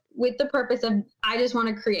it with the purpose of, I just want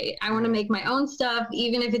to create. I want to make my own stuff,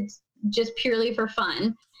 even if it's just purely for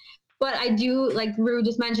fun. But I do, like Rue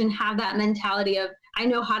just mentioned, have that mentality of, I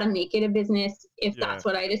know how to make it a business if that's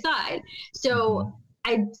what I decide. So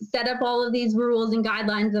I set up all of these rules and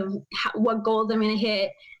guidelines of what goals I'm going to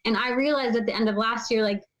hit. And I realized at the end of last year,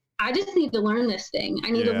 like, I just need to learn this thing.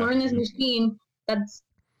 I need to learn this machine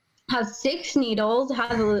has 6 needles,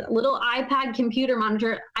 has a little iPad computer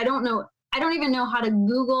monitor. I don't even know how to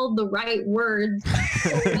Google the right words.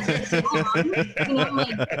 You know,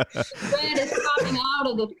 like red is popping out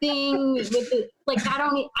of the thing with the, like, I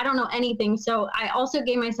don't know anything. So I also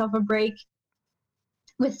gave myself a break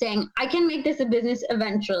with saying, I can make this a business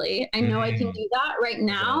eventually. I know I can do that right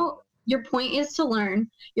now. Your point is to learn.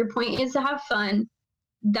 Your point is to have fun.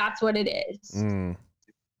 That's what it is. And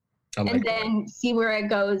then see where it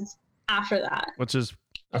goes after that. Which is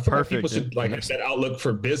I feel perfect. Like people should like have that outlook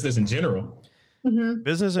for business in general.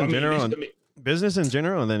 Business in general,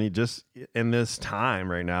 and then he just in this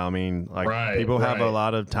time right now. I mean, like people have a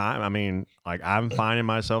lot of time. I mean, like I'm finding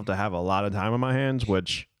myself to have a lot of time on my hands,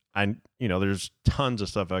 which there's tons of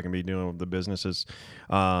stuff I can be doing with the businesses.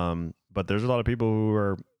 But there's a lot of people who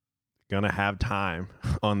are gonna have time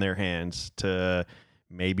on their hands to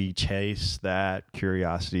maybe chase that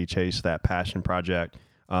curiosity, chase that passion project.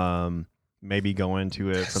 Maybe go into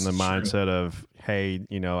it from the mindset of, hey,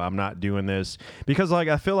 I'm not doing this because, like,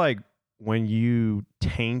 I feel like when you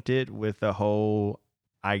taint it with the whole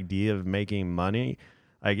idea of making money,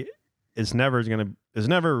 like it's never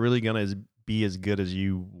really gonna be as good as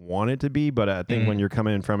you want it to be. But I think when you're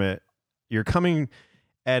coming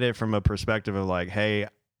at it from a perspective of like, hey,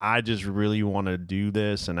 I just really want to do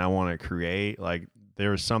this and I want to create. Like,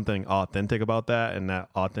 there's something authentic about that, and that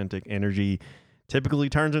authentic energy typically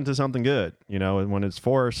turns into something good. And when it's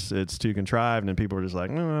forced, it's too contrived, and people are just like,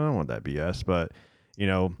 no, I don't want that BS. But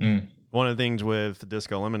one of the things with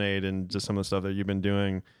Disco Lemonade and just some of the stuff that you've been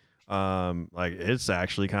doing, like it's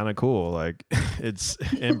actually kind of cool. Like it's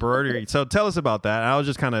embroidery. So tell us about that. I'll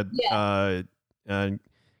just kind of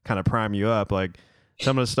prime you up, like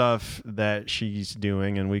some of the stuff that she's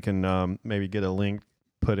doing, and we can maybe get a link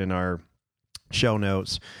put in our show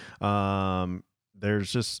notes.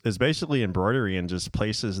 It's basically embroidery in just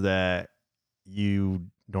places that you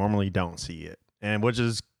normally don't see it, and which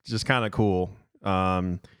is just kind of cool.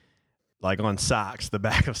 Like on socks, the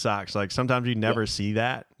back of socks, like sometimes you never see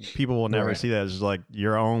that. People will never see that. It's just like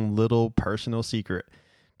your own little personal secret.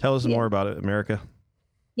 Tell us more about it, America.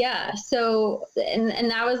 Yeah. So, and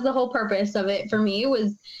that was the whole purpose of it for me,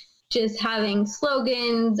 was just having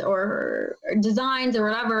slogans or designs or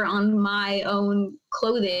whatever on my own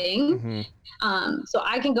clothing. So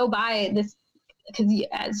I can go buy this, because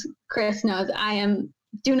as Chris knows,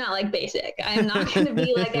 do not like basic. I am not going to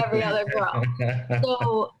be like every other girl.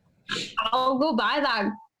 So I'll go buy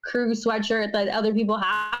that crew sweatshirt that other people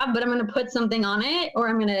have, but I'm going to put something on it, or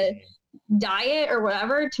I'm going to dye it or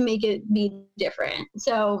whatever to make it be different.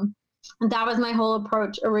 So that was my whole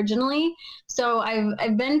approach originally. So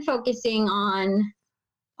I've been focusing on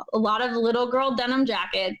a lot of little girl denim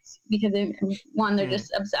jackets because they're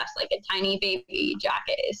just obsessed. Like a tiny baby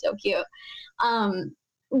jacket is so cute.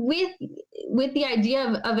 With the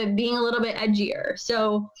idea of it being a little bit edgier.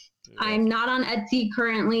 So I'm not on Etsy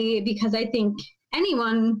currently because I think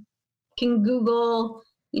anyone can Google,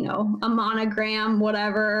 a monogram,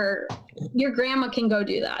 whatever. Your grandma can go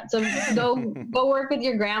do that. So go work with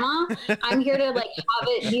your grandma. I'm here to like have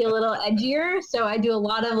it be a little edgier. So I do a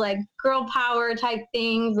lot of like girl power type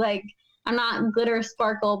things. Like I'm not glitter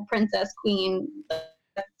sparkle princess queen.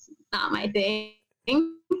 That's not my thing.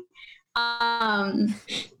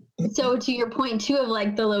 So to your point too of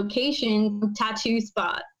like the location, tattoo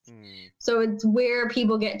spots. So it's where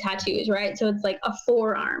people get tattoos, right? So it's like a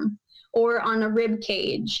forearm or on a rib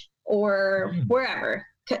cage or wherever,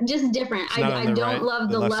 just different. I don't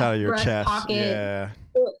love the left breast pocket.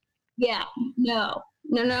 Yeah, no.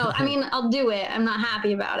 I mean, I'll do it. I'm not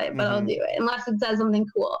happy about it, but I'll do it unless it says something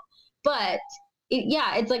cool. But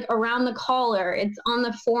it's like around the collar, it's on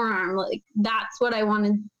the forearm. Like that's what I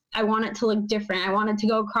wanted. I want it to look different. I want it to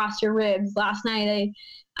go across your ribs. Last night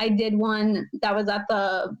I did one that was at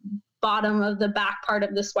the bottom of the back part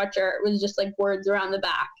of the sweatshirt. It was just like words around the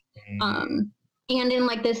back. And in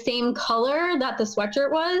like the same color that the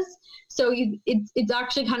sweatshirt was. So it's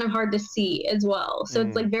actually kind of hard to see as well. So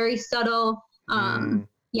it's like very subtle.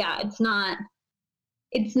 Yeah, it's not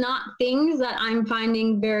things that I'm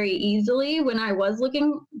finding very easily when I was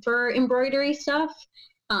looking for embroidery stuff.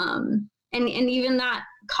 And even that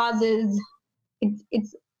causes,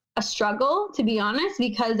 it's a struggle, to be honest,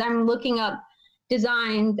 because I'm looking up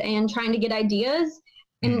designs and trying to get ideas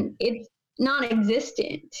and it's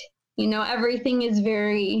non-existent. You know, everything is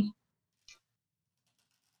very,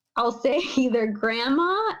 I'll say either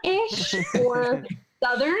grandma-ish or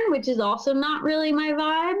Southern, which is also not really my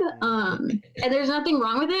vibe. And there's nothing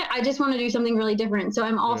wrong with it. I just want to do something really different. So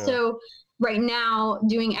I'm also right now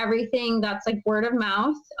doing everything that's like word of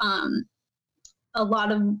mouth. A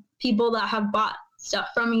lot of people that have bought stuff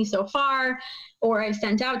from me so far, or I've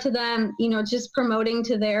sent out to them, you know, just promoting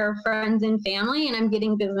to their friends and family, and I'm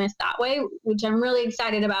getting business that way, which I'm really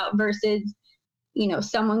excited about versus, you know,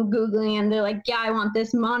 someone Googling and they're like, yeah, I want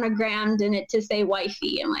this monogrammed in it to say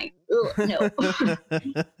wifey. I'm like, no.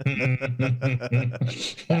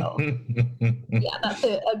 So, yeah, that's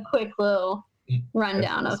a quick little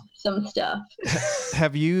rundown of some stuff.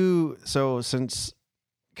 Have you, so since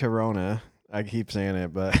Corona, I keep saying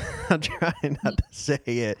it, but I'm trying not to say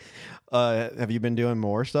it. Have you been doing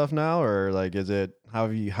more stuff now, or like, how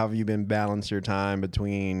have you been balance your time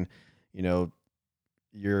between, you know,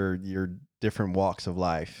 your different walks of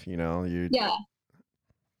life, you know? Yeah.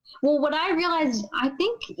 Well, what I realized, I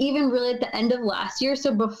think even really at the end of last year,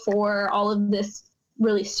 so before all of this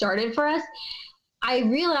really started for us, I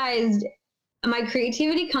realized my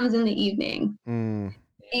creativity comes in the evening.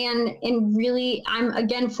 And really, I'm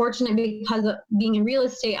again fortunate because of being in real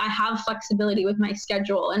estate, I have flexibility with my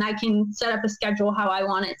schedule and I can set up a schedule how I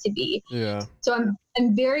want it to be. Yeah. So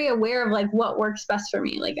I'm very aware of like what works best for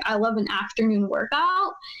me. Like I love an afternoon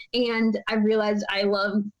workout, and I realized I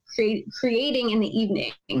love creating in the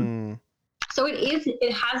evening. So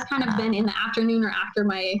it has kind of been in the afternoon or after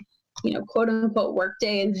my, you know, quote unquote work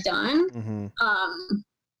day is done.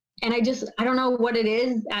 And I don't know what it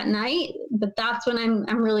is at night, but that's when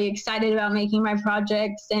I'm really excited about making my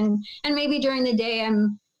projects. And maybe during the day,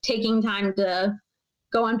 I'm taking time to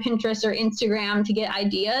go on Pinterest or Instagram to get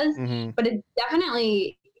ideas, but it's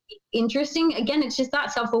definitely interesting. Again, it's just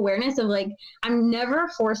that self-awareness of like, I'm never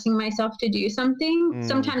forcing myself to do something.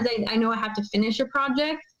 Sometimes I know I have to finish a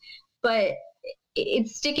project, but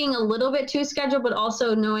it's sticking a little bit to a schedule, but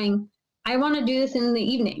also knowing I want to do this in the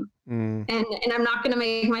evening. And I'm not going to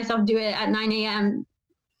make myself do it at 9 a.m.,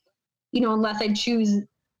 you know, unless I choose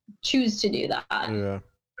to do that. Yeah.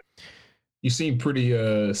 You seem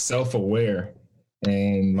pretty self-aware,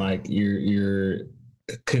 and like you're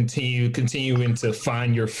continuing to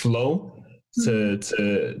find your flow,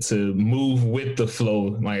 to move with the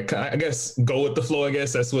flow. Like I guess go with the flow. I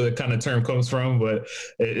guess that's where the kind of term comes from. But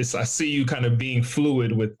I see you kind of being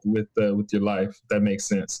fluid with your life. That makes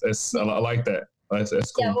sense. I like that.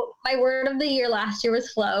 That's cool. Yeah, well, my word of the year last year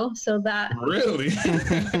was flow. So that really,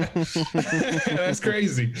 that's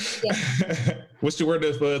crazy. Yeah. What's your word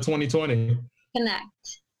of 2020?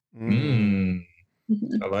 Connect.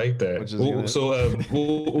 I like that.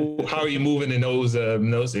 So how are you moving in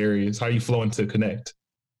those areas? How are you flowing to connect?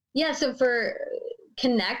 Yeah. So for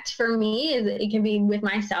connect for me is it can be with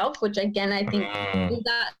myself, which again, I think is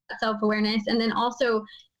that self-awareness. And then also,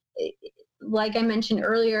 like I mentioned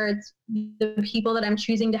earlier, it's the people that I'm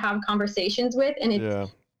choosing to have conversations with, and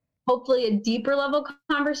it's hopefully a deeper level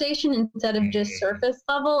conversation instead of just surface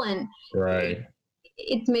level. And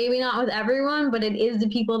it's maybe not with everyone, but it is the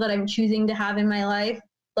people that I'm choosing to have in my life.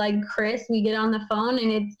 Like Chris, we get on the phone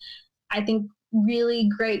and it's, I think, really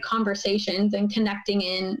great conversations and connecting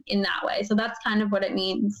in that way. So that's kind of what it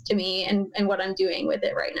means to me and what I'm doing with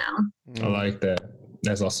it right now. I like that.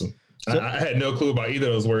 That's awesome. So, I had no clue about either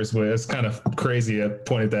of those words, but it's kind of crazy. I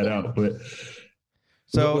pointed that out, but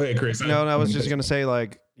so go ahead, Chris. No, I was just going to say,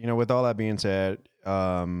 like, you know, with all that being said,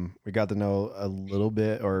 we got to know a little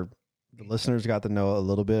bit, or the listeners got to know a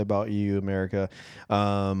little bit about you, America.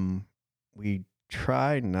 We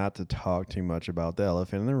try not to talk too much about the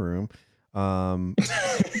elephant in the room.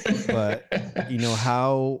 But you know,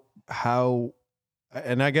 how,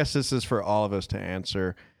 and I guess this is for all of us to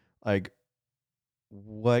answer, like,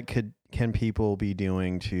 what can people be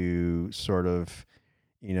doing to sort of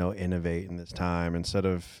innovate in this time instead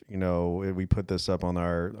of, we put this up on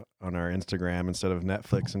our Instagram, instead of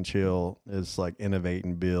Netflix and chill is like innovate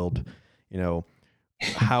and build,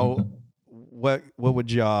 how, what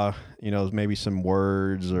would y'all, maybe some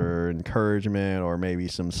words or encouragement or maybe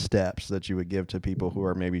some steps that you would give to people who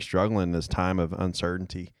are maybe struggling in this time of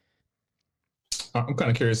uncertainty? I'm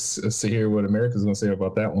kind of curious to hear what America's going to say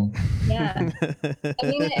about that one. Yeah. I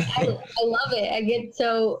mean, I love it.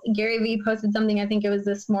 So Gary Vee posted something, I think it was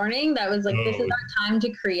this morning, that was like, this is our time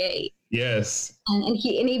to create. Yes. And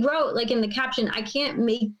he wrote like in the caption, I can't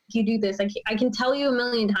make you do this. I can tell you a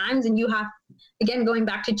million times, and you have, again, going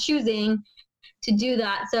back to choosing to do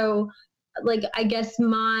that. So like, I guess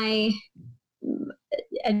my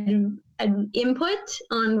an input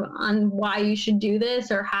on why you should do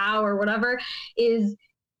this or how or whatever is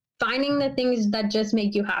finding the things that just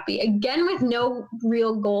make you happy, again, with no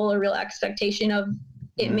real goal or real expectation of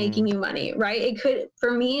it making you money, right? It could,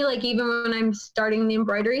 for me, like even when I'm starting the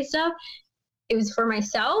embroidery stuff, it was for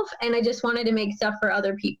myself, and I just wanted to make stuff for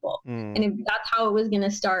other people. And that's how it was going to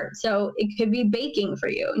start. So it could be baking for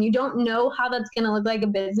you, and you don't know how that's going to look like a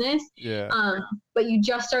business. Yeah. But you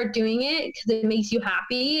just start doing it because it makes you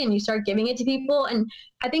happy, and you start giving it to people. And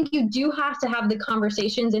I think you do have to have the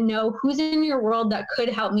conversations and know who's in your world that could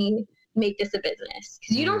help me make this a business,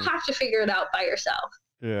 because you don't have to figure it out by yourself.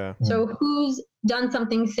 Yeah. So who's done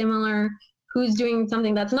something similar, who's doing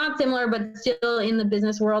something that's not similar, but still in the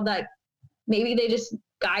business world, that maybe they just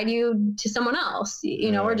guide you to someone else,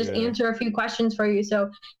 or just answer a few questions for you.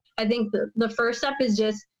 So I think the first step is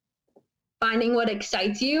just finding what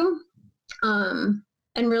excites you, and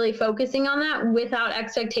really focusing on that without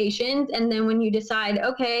expectations. And then when you decide,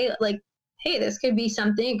 okay, like, hey, this could be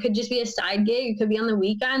something, it could just be a side gig, it could be on the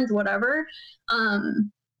weekends, whatever,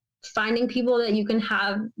 finding people that you can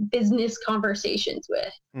have business conversations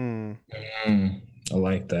with. I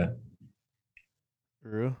like that.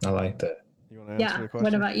 Drew? I like that. You want to answer the question?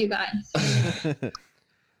 What about you guys?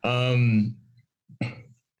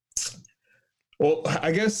 Well,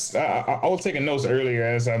 I guess I was taking notes earlier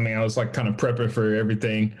I was like kind of prepping for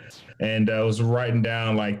everything, and I was writing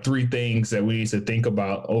down like 3 things that we need to think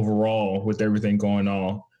about overall with everything going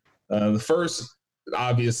on. The first,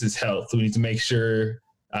 obvious, is health. We need to make sure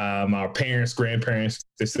our parents, grandparents,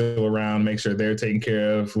 they're still around, make sure they're taken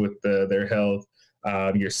care of with their health.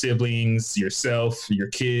 Your siblings, yourself, your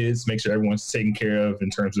kids, make sure everyone's taken care of in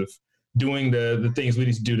terms of doing the things we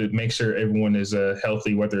need to do to make sure everyone is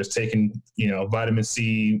healthy, whether it's taking, vitamin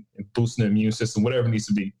C, boosting the immune system, whatever it needs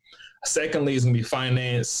to be. Secondly, is going to be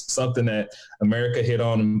finance, something that America hit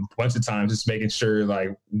on a bunch of times, just making sure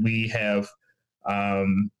like we have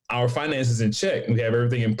our finances in check. We have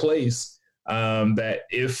everything in place, that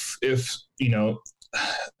if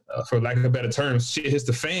for lack of better terms, shit hits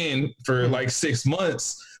the fan for like 6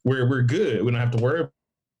 months, we're good. We don't have to worry.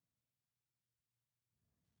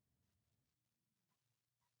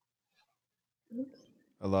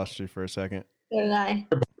 I lost you for a second. So did I.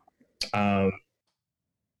 Hello?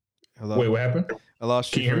 Wait, what happened? I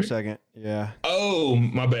lost Can you you for a hear second. Yeah. Oh,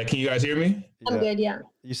 my bad. Can you guys hear me? I'm good, yeah.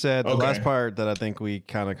 You said the Okay. last part that I think we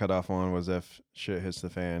kind of cut off on was if shit hits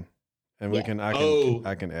the fan, and Yeah.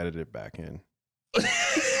 I can edit it back in.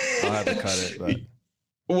 I'll have to cut it, but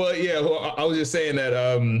Well, yeah. Well, I was just saying that,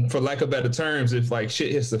 for lack of better terms, if like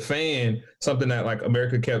shit hits the fan, something that like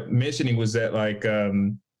America kept mentioning was that like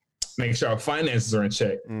making sure our finances are in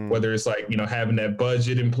check. Whether it's like having that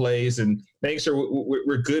budget in place and making sure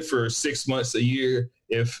we're good for 6 months, a year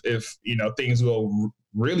if things go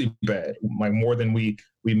really bad, like more than we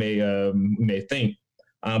may think.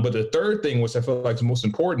 But the third thing, which I feel like is most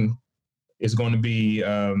important, is going to be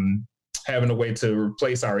having a way to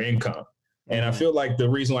replace our income. And I feel like the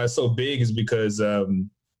reason why it's so big is because I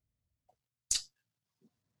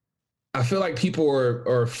feel like people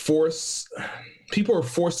are forced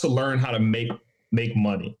to learn how to make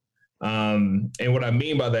money. And what I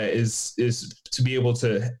mean by that is to be able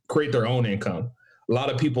to create their own income. A lot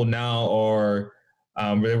of people now are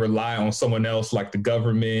they rely on someone else, like the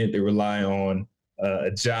government. They rely on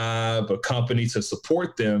a job, a company to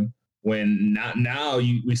support them. When not now,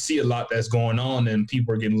 we see a lot that's going on, and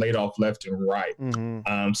people are getting laid off left and right.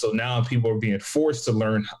 So now people are being forced to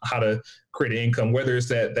learn how to create an income, whether it's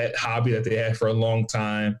that hobby that they had for a long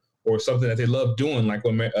time or something that they love doing, like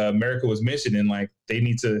what America was mentioning. Like they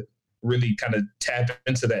need to really kind of tap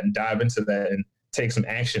into that and dive into that and take some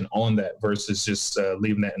action on that versus just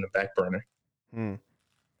leaving that in the back burner. that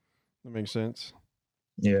makes sense.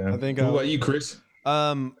 Yeah. I think. What about you, Chris?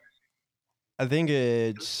 I think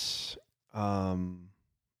it's, I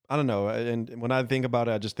don't know. And when I think about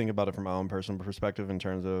it, I just think about it from my own personal perspective in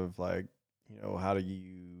terms of like, how do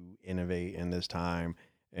you innovate in this time?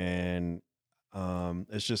 And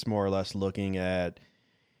it's just more or less looking at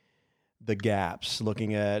the gaps,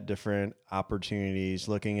 looking at different opportunities,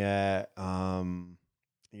 looking at the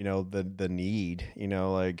need,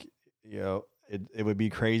 it would be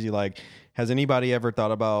crazy. Like, has anybody ever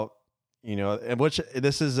thought about, and which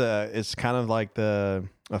this is it's kind of like a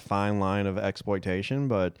fine line of exploitation,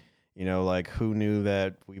 but like, who knew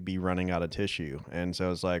that we'd be running out of tissue? And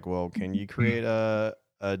so it's like, well, can you create a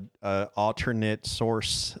alternate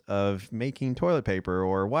source of making toilet paper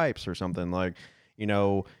or wipes or something, like,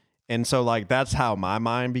 and so, like, that's how my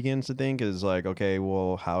mind begins to think, is like, okay,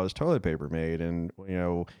 well, how is toilet paper made? And,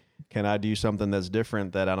 can I do something that's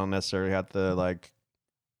different that I don't necessarily have to, like,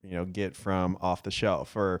 get from off the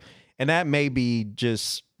shelf? And that may be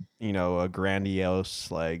just, a grandiose,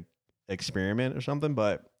 like, experiment or something,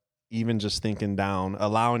 but even just thinking down,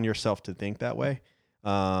 allowing yourself to think that way.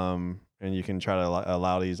 And you can try to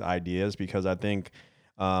allow these ideas, because I think,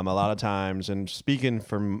 a lot of times, and speaking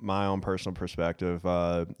from my own personal perspective,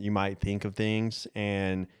 you might think of things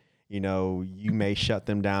and, you may shut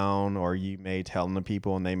them down, or you may tell them to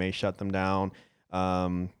people and they may shut them down.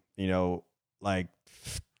 Like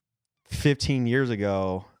 15 years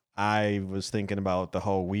ago, I was thinking about the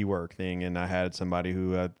whole WeWork thing, and I had somebody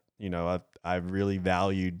who, I really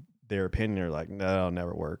valued their opinion. They're like, no, it'll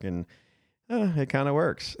never work. And it kind of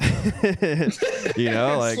works, like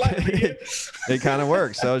it kind of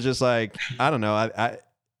works. So it's just like, I don't know. I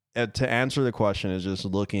to answer the question is just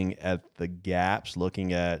looking at the gaps,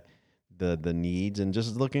 looking at the needs, and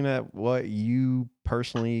just looking at what you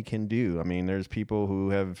personally can do. I mean, there's people who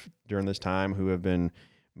have during this time who have been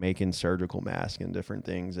making surgical masks and different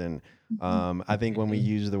things. And I think when we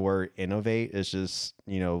use the word innovate, it's just,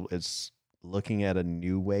 it's looking at a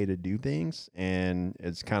new way to do things. And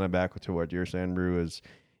it's kind of back to what you're saying, Brew, is,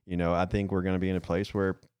 I think we're going to be in a place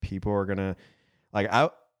where people are going to, like, I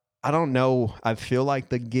don't know. I feel like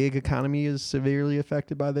the gig economy is severely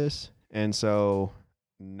affected by this. And so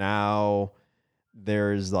now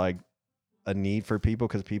there's like a need for people,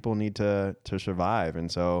 because people need to survive. And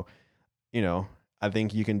so, I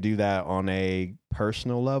think you can do that on a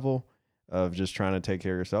personal level of just trying to take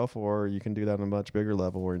care of yourself, or you can do that on a much bigger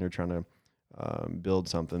level where you're trying to build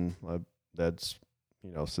something that's,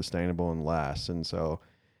 sustainable and lasts. And so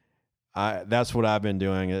that's what I've been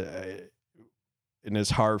doing. And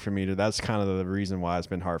it's hard for me that's kind of the reason why it's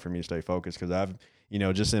been hard for me to stay focused. Cause I've,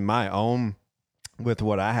 just in my own, with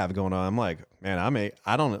what I have going on, I'm like, man,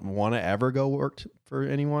 I don't want to ever go work for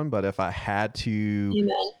anyone, but if I had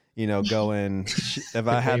to, go and if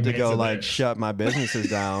I had to go like shut my businesses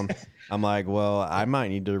down, I'm like, well, I might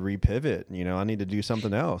need to repivot. I need to do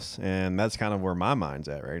something else. And that's kind of where my mind's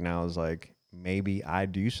at right now, is like, maybe I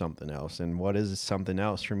do something else. And what is something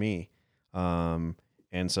else for me? And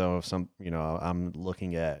so I'm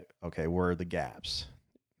looking at, okay, where are the gaps?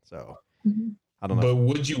 So I don't know. But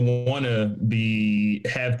would you want to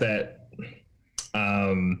have that,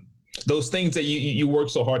 those things that you work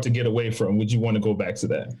so hard to get away from? Would you want to go back to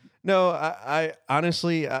that? No, I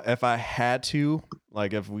honestly, if I had to,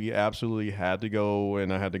 like, if we absolutely had to go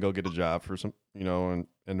and I had to go get a job for some,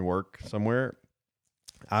 and work somewhere,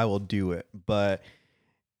 I will do it. But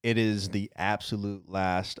it is the absolute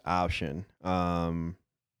last option.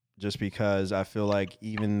 Just because I feel like,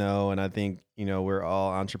 even though, and I think, we're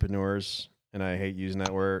all entrepreneurs, and I hate using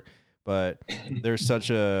that word, but there's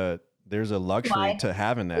a luxury to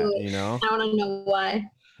having that, I want to know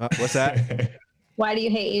why. What's that? Why do you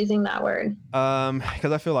hate using that word?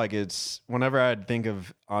 Because I feel like it's, whenever I think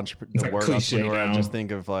of the word entrepreneur, I just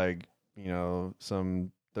think of, like,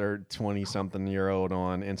 some 20-something-year-old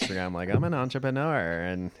on Instagram, like, I'm an entrepreneur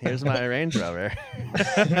and here's my Range Rover.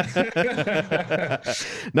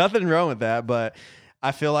 Nothing wrong with that, but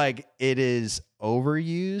I feel like it is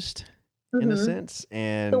overused in a sense.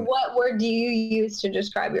 And so what word do you use to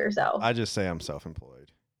describe yourself? I just say I'm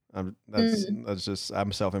self-employed. I'm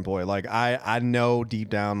self-employed. Like, I know deep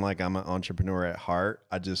down, like, I'm an entrepreneur at heart.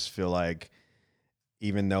 I just feel like,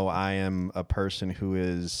 even though I am a person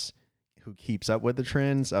who keeps up with the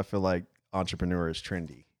trends, I feel like entrepreneur is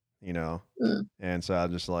trendy, and so I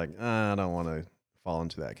just like, I don't want to fall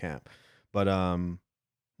into that camp. But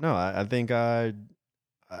no, I think I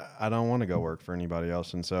don't want to go work for anybody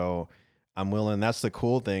else, and so I'm willing. That's the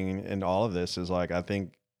cool thing in all of this, is like, I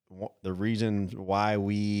think the reason why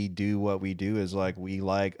we do what we do is, like, we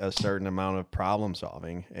like a certain amount of problem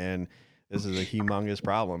solving, and this is a humongous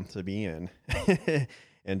problem to be in.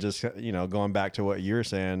 And just, going back to what you're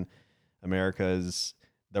saying, America is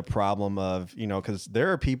the problem of, because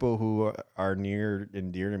there are people who are near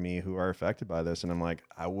and dear to me who are affected by this. And I'm like,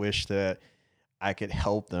 I wish that I could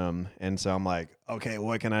help them. And so I'm like, okay,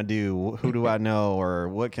 what can I do? Who do I know? Or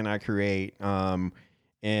what can I create?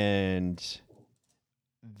 And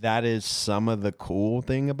that is some of the cool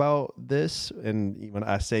thing about this. And when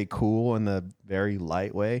I say cool in the very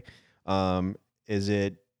light way,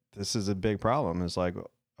 this is a big problem. It's like,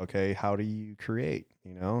 okay, how do you create?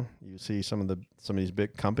 You know, you see some of these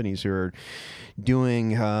big companies who are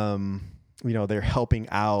doing, they're helping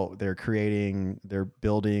out, they're creating, they're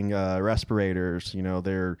building respirators,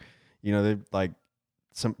 they're like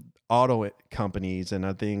some auto companies. And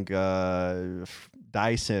I think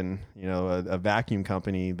Dyson, a vacuum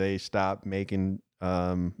company, they stopped making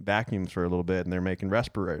vacuums for a little bit and they're making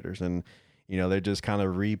respirators. And, they just kind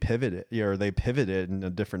of they pivoted in a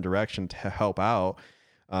different direction to help out.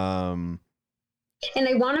 And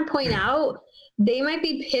I want to point out, they might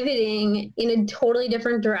be pivoting in a totally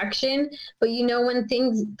different direction, but when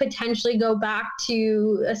things potentially go back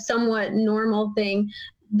to a somewhat normal thing,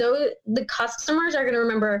 though, the customers are going to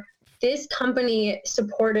remember this company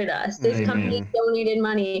supported us. This company donated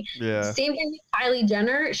money. Yeah. Same thing with Kylie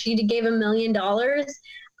Jenner. She gave $1 million.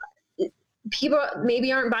 People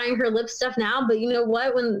maybe aren't buying her lip stuff now, but you know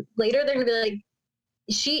what? When later they're going to be like,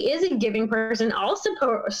 she is a giving person. I'll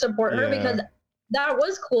support her because that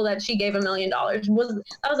was cool that she gave $1 million. That was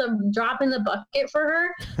a drop in the bucket for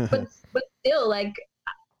her, but still, like,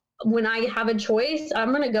 when I have a choice,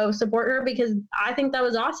 I'm gonna go support her because I think that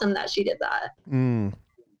was awesome that she did that. No,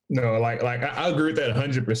 like I agree with that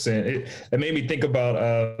 100%. It made me think about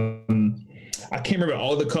I can't remember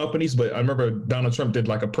all the companies, but I remember Donald Trump did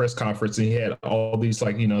like a press conference and he had all these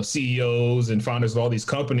CEOs and founders of all these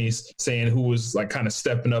companies saying who was like kind of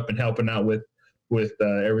stepping up and helping out with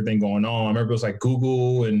everything going on. I remember it was like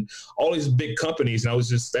Google and all these big companies. And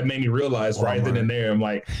that made me realize Walmart. Right then and there, I'm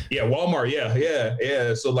like, yeah, Walmart.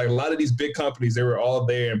 Yeah. So like a lot of these big companies, they were all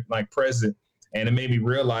there and like present. And it made me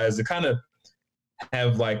realize to kind of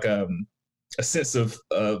have like a sense of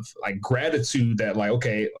like gratitude that like,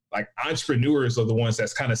 okay, like entrepreneurs are the ones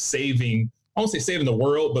that's kind of saving, I won't say saving the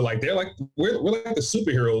world, but like, they're like, we're like the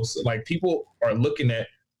superheroes. Like people are looking at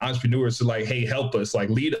entrepreneurs to like, hey, help us, like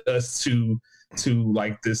lead us to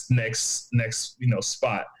like this next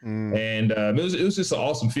spot. And it was just an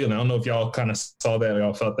awesome feeling. I don't know if y'all kind of saw that or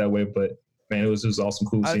y'all felt that way, but man, it was just awesome,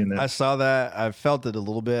 cool seeing that. I saw that. I felt it a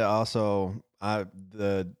little bit. Also,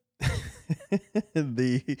 the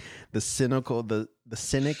cynical, the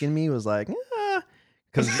cynic in me was like,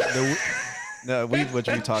 because which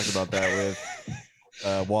we talked about that with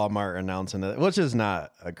Walmart announcing it, which is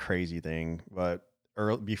not a crazy thing, but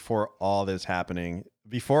before all this happened,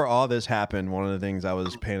 one of the things I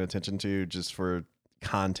was paying attention to just for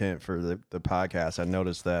content for the podcast, I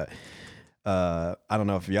noticed that I don't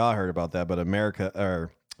know if y'all heard about that, but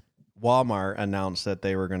Walmart announced that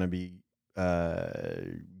they were going to be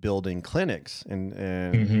building clinics and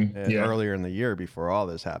earlier in the year before all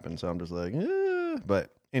this happened. So I'm just like, but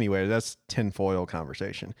anyway, that's tinfoil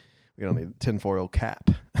conversation. We don't need tinfoil cap.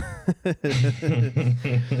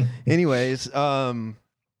 Anyways,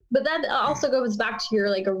 but that also goes back to your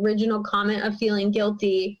like original comment of feeling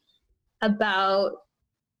guilty about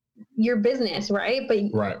your business, right? But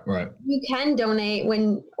right. You can donate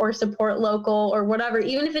or support local or whatever,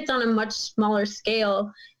 even if it's on a much smaller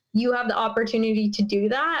scale. You have the opportunity to do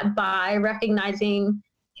that by recognizing,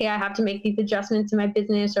 hey, I have to make these adjustments in my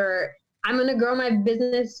business, or I'm going to grow my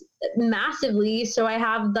business massively, so I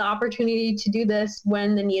have the opportunity to do this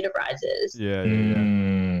when the need arises. Yeah.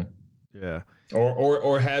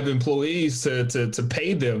 Or have employees to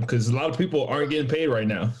pay them, because a lot of people aren't getting paid right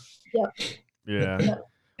now. Yep. Yeah.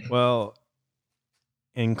 Well,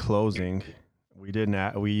 in closing, we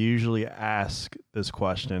usually ask this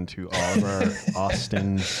question to all of our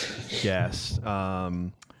Austin guests.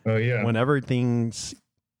 Whenever things,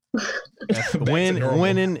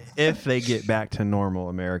 when and if they get back to normal,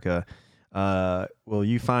 America, will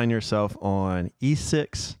you find yourself on East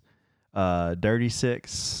 6, Dirty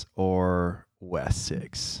 6, or West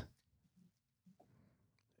 6?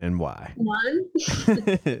 And why? One.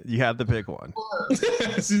 You have to pick one.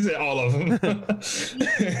 She said all of them.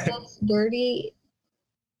 That's dirty.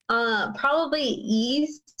 Probably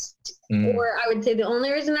East, or I would say the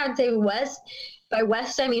only reason I would say West, by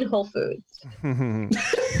West I mean Whole Foods. I'm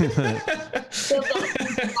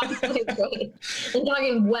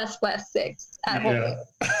talking West 6 at Whole Foods.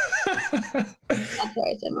 That's what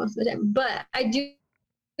I said most of the time. But I do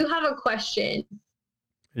have a question.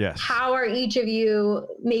 Yes. How are each of you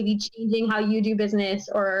maybe changing how you do business,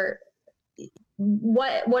 or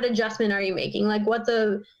what adjustment are you making? Like, what's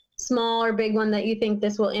a small or big one that you think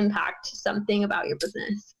this will impact something about your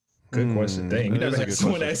business? Good question. Dang, you never had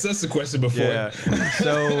someone ask us a question before. Yeah.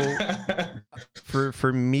 So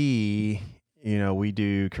for me, you know, we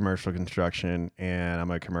do commercial construction, and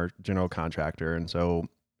I'm a general contractor, and so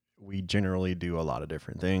we generally do a lot of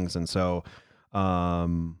different things. And so,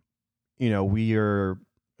 you know,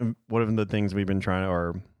 one of the things we've been trying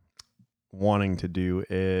or wanting to do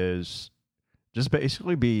is just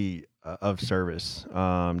basically be of service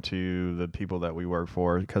to the people that we work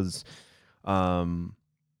for, because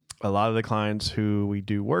a lot of the clients who we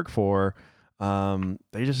do work for,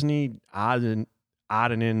 they just need odd and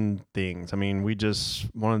end things. I mean, we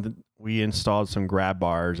installed some grab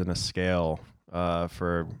bars and a scale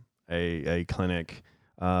for a clinic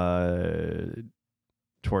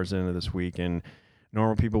towards the end of this week, and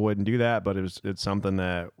normal people wouldn't do that, but it's something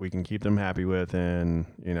that we can keep them happy with, and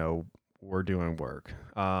you know, we're doing work.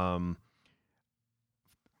 There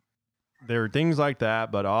are things like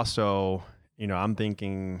that, but also, you know, I'm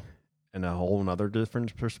thinking in a whole nother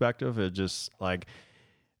different perspective. It just like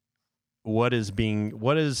what is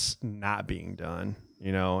not being done,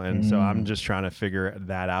 you know, and so I'm just trying to figure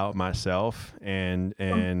that out myself and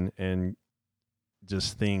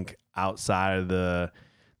just think outside of the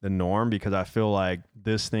norm, because I feel like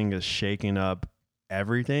this thing is shaking up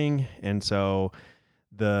everything. And so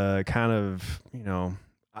the kind of, you know,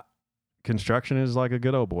 construction is like a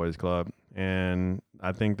good old boys club. And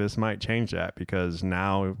I think this might change that, because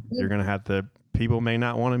now you're going to have people may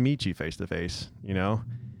not want to meet you face to face, you know,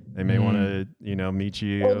 they may want to, you know, meet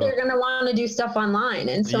you. Or they're going to want to do stuff online.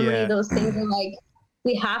 And so many of those things are like,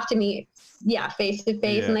 we have to meet, face to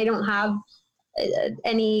face, and they don't have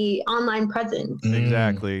any online presence.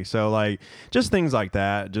 Exactly. So like just things like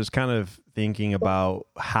that, just kind of thinking about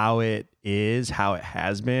how it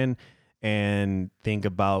has been, and think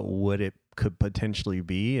about what it could potentially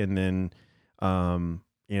be. And then,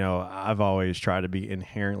 you know, I've always tried to be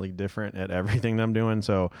inherently different at everything that I'm doing.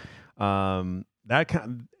 So,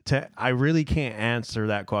 I really can't answer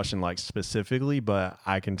that question like specifically, but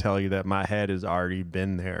I can tell you that my head has already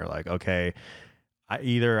been there. Like, okay,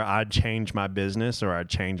 I'd change my business or I'd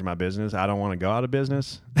change my business. I don't want to go out of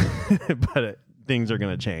business, but things are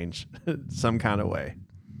going to change some kind of way.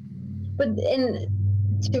 But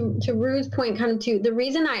to Rue's point, kind of too, the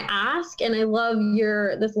reason I ask, and I love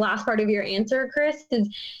this last part of your answer, Chris, is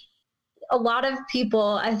a lot of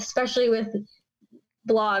people, especially with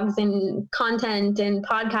blogs and content and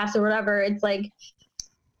podcasts or whatever, it's like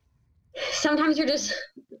sometimes you're just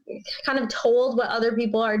kind of told what other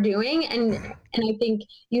people are doing, and I think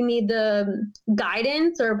you need the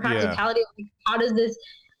guidance or practicality of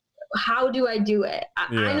how do I do it?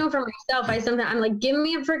 I know for myself, I'm like, give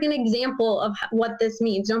me a freaking example of what this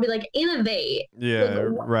means. Don't be like, innovate.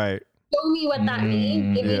 Right. Show me what that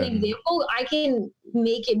means. Give me an example. I can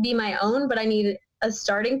make it be my own, but I need a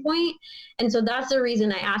starting point. And so that's the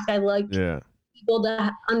reason I ask. I like people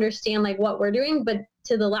to understand like what we're doing. But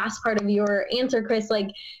to the last part of your answer, Chris, like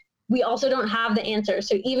we also don't have the answer.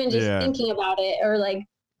 So even just thinking about it, or like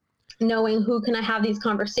knowing who can I have these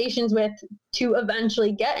conversations with to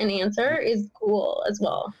eventually get an answer is cool as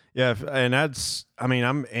well. Yeah. And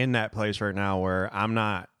I'm in that place right now where I'm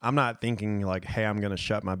not thinking like, hey, I'm going to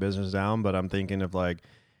shut my business down, but I'm thinking of like,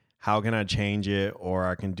 how can I change it, or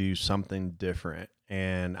I can do something different?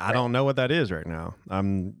 And I don't know what that is right now.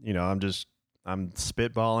 I'm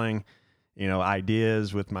spitballing, you know,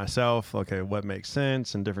 ideas with myself. Okay. What makes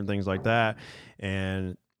sense, and different things like that.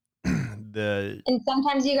 And and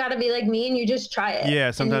sometimes you got to be like me and you just try it.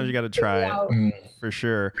 Yeah. Sometimes you got to try it for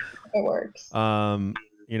sure. It works.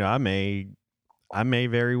 You know, I may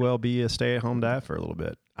very well be a stay-at-home dad for a little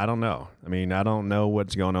bit. I don't know. I mean, I don't know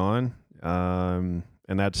what's going on.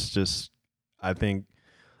 And that's just, I think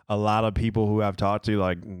a lot of people who I've talked to,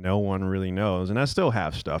 like, no one really knows. And I still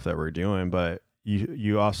have stuff that we're doing, but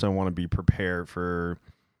you also want to be prepared for,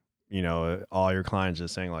 you know, all your clients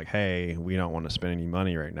just saying like, hey, we don't want to spend any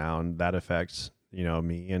money right now. And that affects, you know,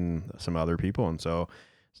 me and some other people. And so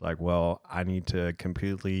it's like, well, I need to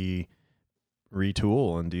completely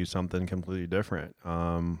retool and do something completely different.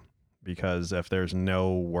 Because if there's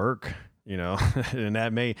no work, you know, and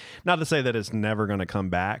that may, not to say that it's never going to come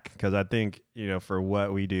back, because I think, you know, for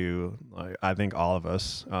what we do, like, I think all of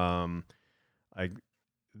us, like,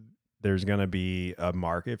 there's going to be a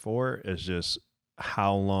market for it. It's just,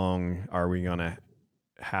 how long are we going to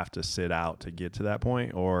have to sit out to get to that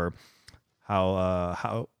point? Or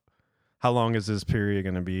how long is this period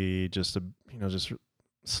going to be just just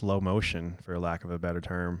slow motion, for lack of a better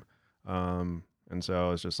term? And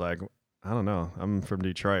so it's just like, I don't know. I'm from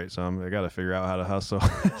Detroit, so I got to figure out how to hustle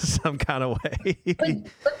some kind of way.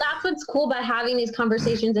 but that's that's what's cool about having these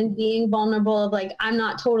conversations and being vulnerable of like, I'm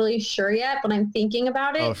not totally sure yet, but I'm thinking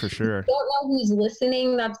about it. Oh, for sure. I don't know who's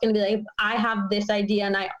listening. That's going to be like, I have this idea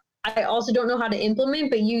and I also don't know how to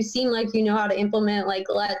implement, but you seem like you know how to implement. Like,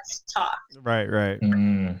 let's talk. Right. I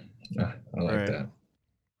like Right. that.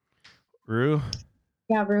 Rue?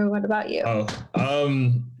 Yeah, Rue, what about you?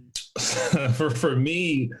 For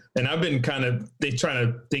me, and I've been kind of trying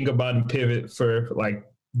to think about and pivot for like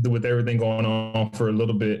with everything going on for a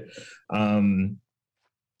little bit.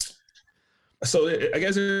 So I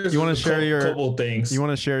guess there's You want to share your couple things. You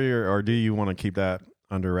want to share your, or do you want to keep that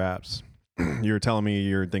under wraps? You were telling me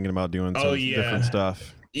you're thinking about doing some different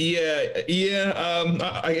stuff. Yeah.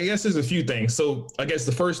 I guess there's a few things. So I guess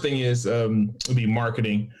the first thing is would be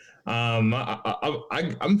marketing. I'm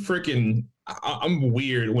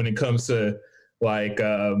weird when it comes to like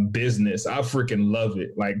business. I freaking love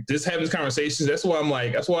it. Like just having these conversations. That's why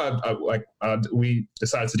we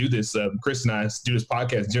decided to do this. Chris and I do this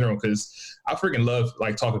podcast in general because I freaking love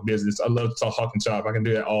like talking business. I love talking shop. I can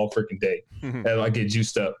do that all freaking day, and I get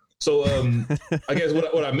juiced up. So I guess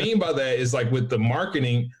what I mean by that is like with the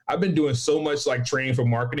marketing, I've been doing so much like training for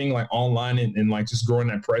marketing, like online and like just growing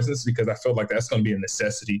that presence because I felt like that's going to be a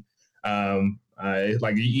necessity.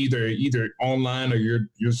 Like either online or you're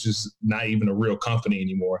just not even a real company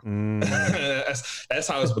anymore. That's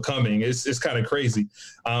how it's becoming. It's kind of crazy.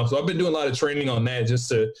 So I've been doing a lot of training on that just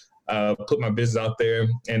to put my business out there.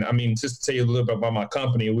 And I mean, just to tell you a little bit about my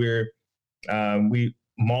company, we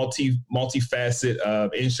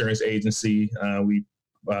multifaceted insurance agency. We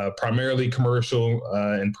primarily commercial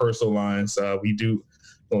and personal lines. We do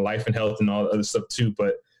life and health and all the other stuff too.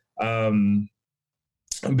 But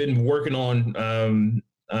I've been working on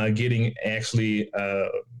getting actually a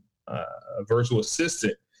virtual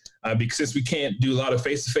assistant because since we can't do a lot of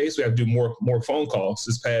face-to-face, we have to do more phone calls.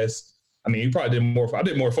 This past, I mean, you probably did more. I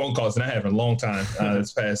did more phone calls than I have in a long time.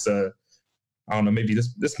 This past, I don't know, maybe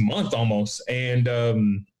this month almost. And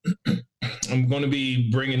I'm going to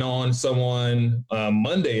be bringing on someone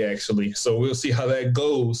Monday actually. So we'll see how that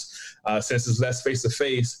goes. Since it's less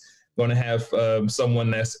face-to-face. Going to have someone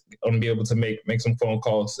that's going to be able to make some phone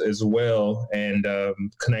calls as well and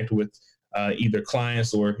connect with either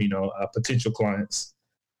clients or potential clients.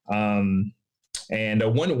 And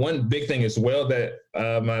one big thing as well that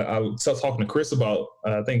I was talking to Chris about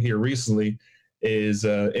I think here recently is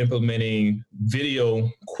implementing video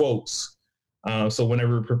quotes. So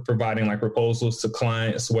whenever we're providing like proposals to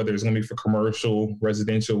clients, whether it's going to be for commercial,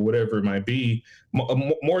 residential, whatever it might be,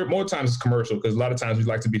 more times it's commercial because a lot of times we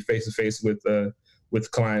like to be face to face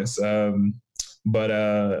with clients. But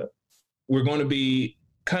we're going to be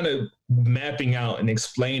kind of mapping out and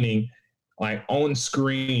explaining like on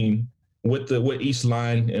screen what each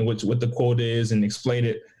line and what the quote is and explain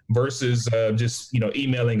it versus just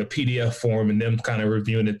emailing a PDF form and them kind of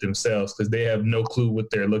reviewing it themselves because they have no clue what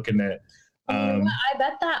they're looking at. I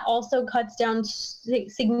bet that also cuts down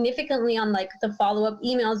significantly on like the follow-up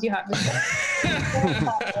emails you have. Like,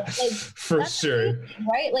 for sure. Crazy,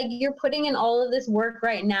 right? Like you're putting in all of this work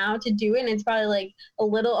right now to do it and it's probably like a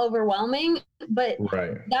little overwhelming, but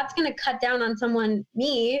that's going to cut down on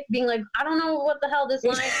me being like, I don't know what the hell this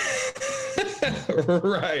line is.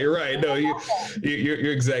 Right. No,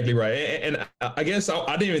 you're exactly right. And I guess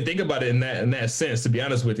I didn't even think about it in that sense, to be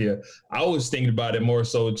honest with you. I was thinking about it more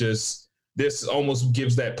so just this almost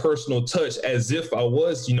gives that personal touch as if I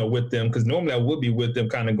was, with them. Cause normally I would be with them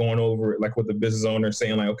kind of going over it, like with the business owner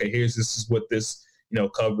saying like, okay, this is what this,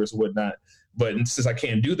 covers, whatnot. But since I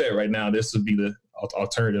can't do that right now, this would be the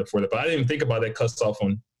alternative for that. But I didn't even think about that cuts off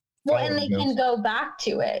on. Well, and they can go back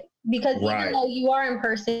to it because even though you are in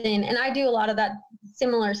person, and I do a lot of that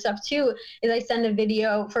similar stuff too, is I send a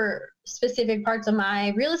video for specific parts of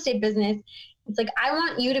my real estate business. It's like, I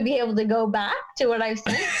want you to be able to go back to what I've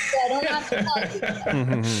sent. So I don't have to tell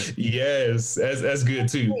you. Yes, that's good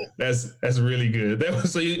too. That's really good.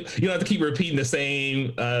 So you don't have to keep repeating the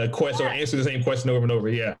same question or answer the same question over and over.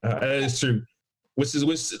 Yeah, that is true. Which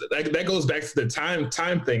that goes back to the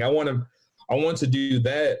time thing. I want to do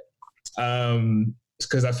that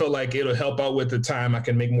because I feel like it'll help out with the time. I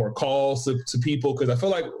can make more calls to people because I feel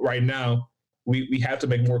like right now we have to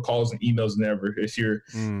make more calls and emails than ever. If you're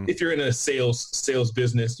in a sales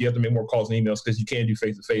business, you have to make more calls and emails because you can't do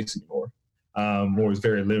face to face anymore. Or it's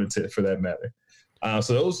very limited for that matter.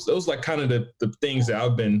 So those like kind of the things that I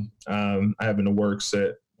have in the works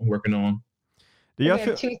that I'm working on. Do you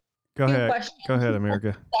feel? Go ahead,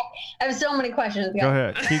 America. I have so many questions. Go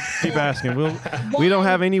ahead. Keep asking. We don't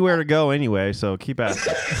have anywhere to go anyway, so keep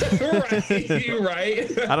asking.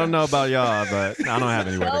 Right. I don't know about y'all, but I don't have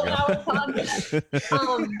anywhere to go.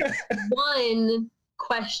 One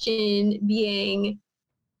question being,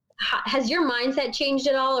 has your mindset changed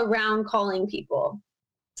at all around calling people?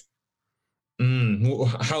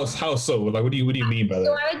 How so? Like, what do you mean by that?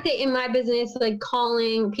 So I would say in my business, like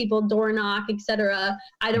calling people, door knock, etc.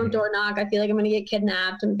 I don't door knock. I feel like I'm going to get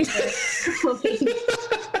kidnapped. So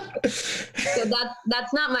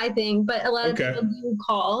that's not my thing. But a lot of people do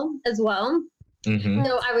call as well. Mm-hmm.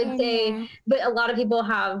 So I would say, but a lot of people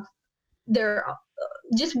have their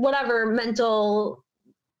just whatever mental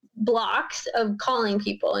blocks of calling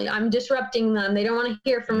people. I'm disrupting them. They don't want to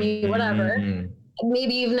hear from me, whatever.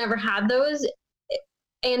 Maybe you've never had those.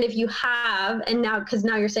 And if you have, and now, because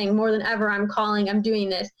now you're saying more than ever, I'm calling, I'm doing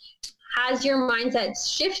this. Has your mindset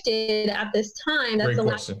shifted at this time that's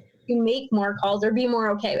allowed you to make more calls or be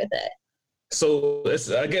more okay with it? So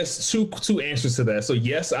it's, I guess, two answers to that. So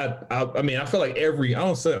yes, I mean, I feel like I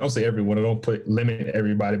don't say everyone, I don't limit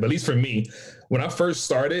everybody, but at least for me, when I first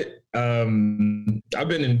started, I've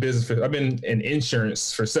been in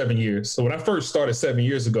insurance for 7 years. So when I first started 7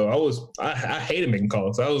 years ago, I hated making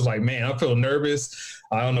calls. I was like, man, I feel nervous.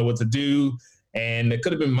 I don't know what to do. And it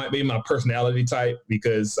could have been maybe my personality type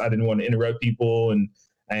because I didn't want to interrupt people.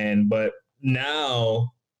 But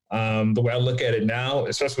now, the way I look at it now,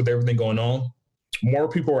 especially with everything going on, more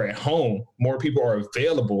people are at home, more people are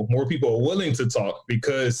available, more people are willing to talk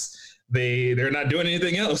because they're not doing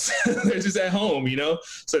anything else. They're just at home, you know?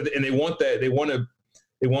 So, and they want that, they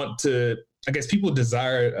want to, I guess people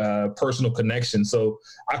desire personal connection. So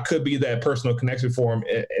I could be that personal connection for them.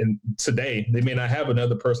 And today they may not have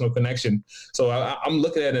another personal connection. So I'm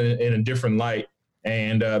looking at it in a different light.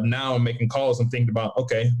 And now I'm making calls. I'm thinking about,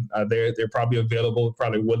 okay, they're probably available,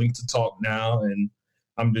 probably willing to talk now. And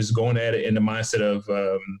I'm just going at it in the mindset of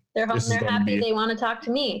they're home, they're happy, they want to talk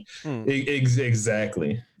to me.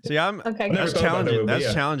 Exactly. See, that's challenging.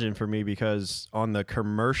 That's challenging for me because on the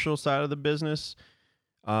commercial side of the business,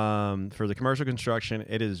 for the commercial construction,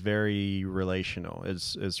 it is very relational.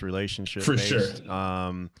 It's relationship for based.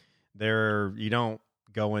 Sure. You don't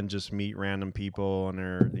go and just meet random people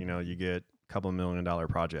and you get couple $1 million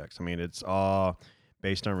projects. I mean, it's all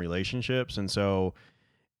based on relationships. And so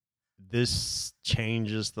this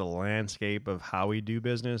changes the landscape of how we do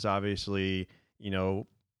business. Obviously, you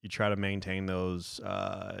try to maintain those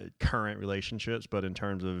current relationships, but in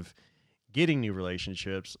terms of getting new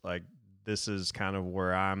relationships, like this is kind of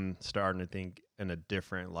where I'm starting to think in a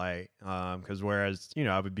different light. Because whereas,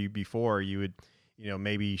 I would be before you would,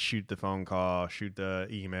 maybe shoot the phone call, shoot the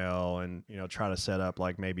email, and, try to set up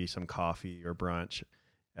like maybe some coffee or brunch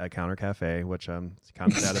at Counter Cafe, which I'm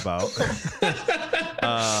kind of sad about.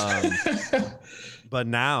 But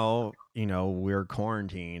now, we're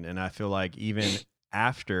quarantined, and I feel like even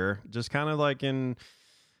after, just kind of like in,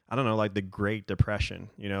 I don't know, like the Great Depression,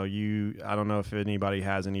 I don't know if anybody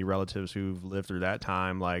has any relatives who've lived through that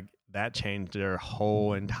time, like that changed their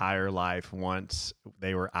whole entire life once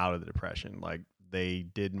they were out of the Depression. Like, they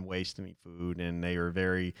didn't waste any food, and they were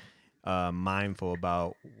very mindful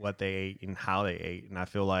about what they ate and how they ate. And I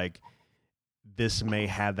feel like this may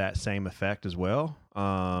have that same effect as well.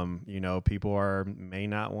 People may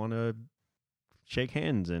not want to shake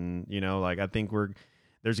hands, and I think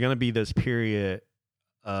there's going to be this period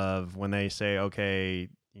of when they say, okay,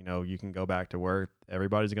 you can go back to work.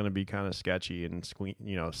 Everybody's going to be kind of sketchy and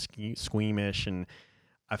squeamish, and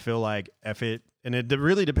I feel like it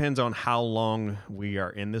really depends on how long we are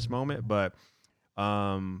in this moment, but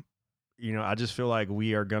I just feel like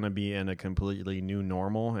we are going to be in a completely new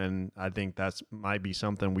normal, and I think that's might be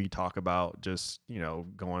something we talk about just,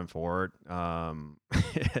 going forward.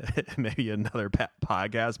 Maybe another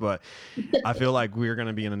podcast, but I feel like we're going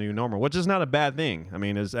to be in a new normal, which is not a bad thing. I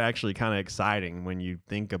mean, it's actually kind of exciting when you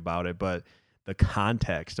think about it, but the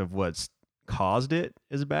context of what's caused it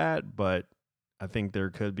is bad, but I think there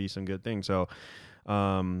could be some good things. So,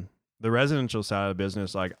 the residential side of the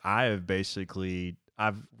business, like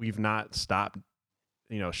we've not stopped,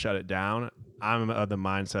 shut it down. I'm of the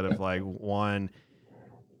mindset of like, one,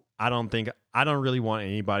 I don't really want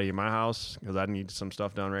anybody in my house because I need some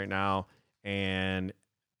stuff done right now. And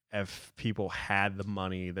if people had the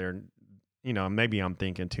money, they're, maybe I'm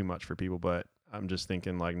thinking too much for people, but I'm just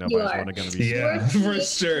thinking like nobody's going to be. Yeah, for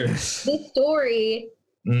sure. This story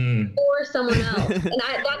or someone else, and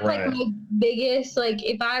that's right. Like my biggest, like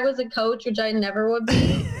if I was a coach, which I never would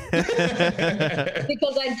be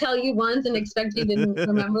because I'd tell you once and expect you to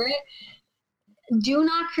remember it. Do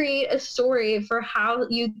not create a story for how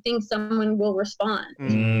you think someone will respond.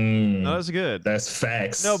 No, that's good. That's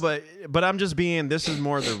facts. No, but I'm just this is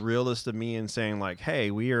more the realist of me and saying like,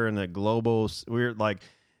 hey, we are in a global, we're like,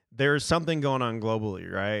 there's something going on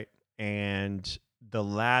globally, right? And the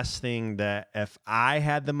last thing that if I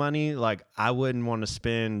had the money, like I wouldn't want to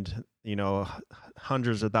spend,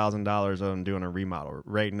 hundreds of $1,000s on doing a remodel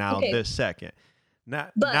right now, this second.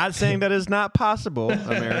 Not saying that it's not possible,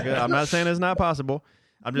 America. I'm not saying it's not possible.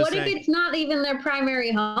 I'm just saying. What if it's not even their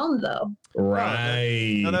primary home, though?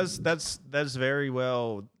 Right. No, that's very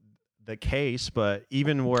well the case, but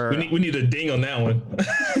even where we need a ding on that one.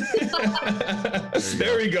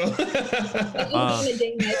 There we go. I'm gonna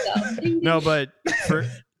ding myself. No, but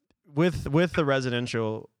with the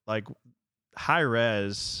residential, like high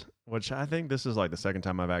res, which I think this is like the second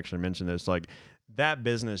time I've actually mentioned this, like that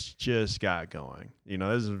business just got going.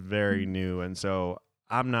 This is very new, and so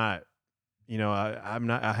I'm not.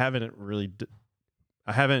 I haven't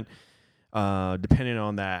depended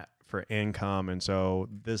on that for income. And so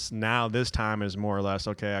this time is more or less,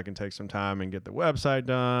 okay, I can take some time and get the website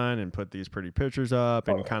done and put these pretty pictures up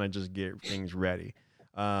and kind of just get things ready.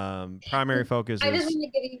 Primary focus I just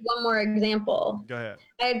want to give you one more example. Go ahead.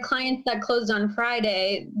 I had clients that closed on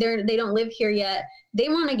Friday. They don't live here yet. They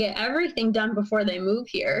want to get everything done before they move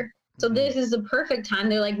here. So this is the perfect time.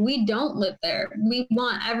 They're like, we don't live there. We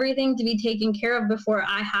want everything to be taken care of before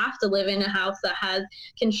I have to live in a house that has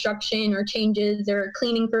construction or changes or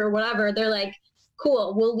cleaning for whatever. They're like,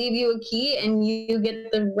 cool, we'll leave you a key and you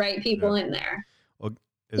get the right people in there. Well,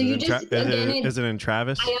 is it in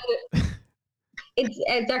Travis?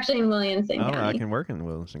 It's actually in Williamson County. I can work in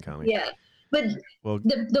Williamson County. Yeah. But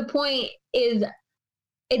the point is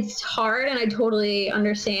it's hard, and I totally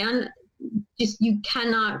understand. Just you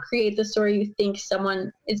cannot create the story you think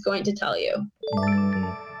someone is going to tell you.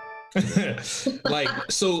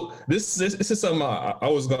 So this is something I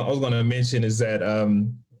was going to mention is that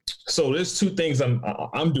so there's two things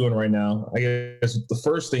I'm doing right now. I guess the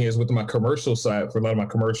first thing is with my commercial side, for a lot of my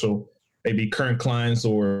commercial, maybe current clients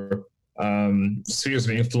or spheres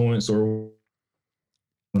of influence, or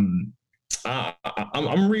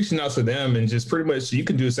I'm reaching out to them and just pretty much you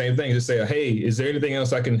can do the same thing. Just say, hey, is there anything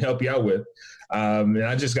else I can help you out with? And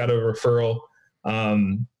I just got a referral.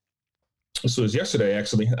 This was yesterday,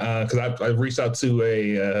 actually, because I reached out to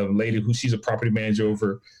a lady she's a property manager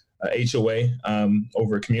over HOA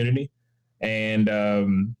over a community. And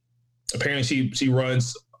apparently she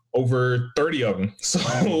runs over 30 of them.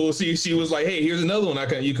 So she was like, hey, here's another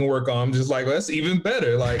one you can work on. I'm just like, well, that's even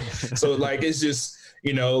better. Like, so like, it's just,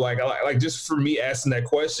 like just for me asking that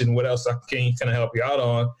question, what else can I help you out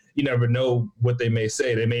on? You never know what they may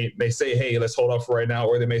say. They may say, hey, let's hold off for right now.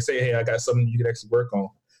 Or they may say, hey, I got something you can actually work on.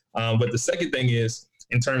 But the second thing is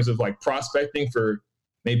in terms of like prospecting for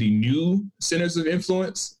maybe new centers of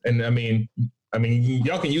influence. And I mean,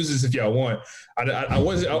 y'all can use this if y'all want. I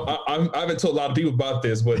haven't told a lot of people about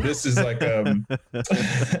this, but this is like,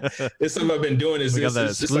 it's something I've been doing. It's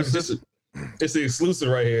the exclusive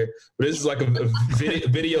right here, but this is like a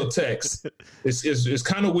video text. It's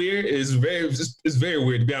kind of weird. It's very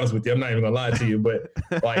weird, to be honest with you. I'm not even gonna lie to you, but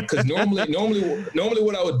like, cause normally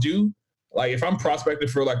what I would do, like if I'm prospecting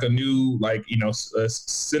for like a new, like, a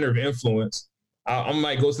center of influence, I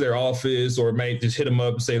might go to their office or might just hit them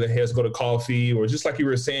up and say that, hey, let's go to coffee, or just like you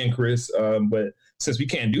were saying, Chris. But since we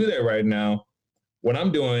can't do that right now, what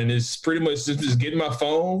I'm doing is pretty much just getting my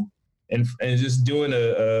phone and just doing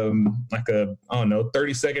a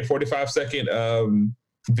 30-second, 45-second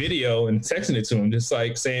video and texting it to them, just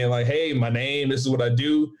like saying like, hey, my name, this is what I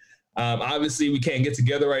do. Obviously we can't get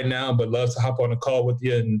together right now, but love to hop on a call with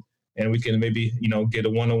you and we can maybe, get a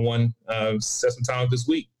one-on-one, set some time this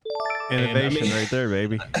week. Innovation right there,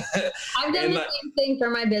 baby. I've done the same thing for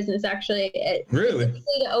my business, actually. Really?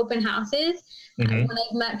 To open houses. Mm-hmm. When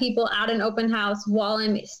I've met people at an open house while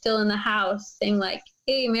I'm still in the house saying like,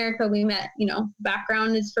 hey, America, we met,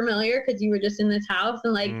 background is familiar because you were just in this house.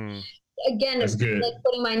 And like, again, it's like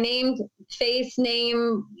putting my name, face,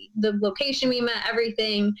 name, the location we met,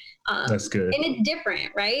 everything. That's good. And it's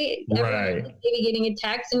different, right? Right. Maybe getting a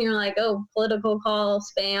text and you're like, oh, political call,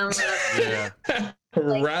 spam. Yeah.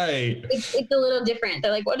 Like, right. It's a little different.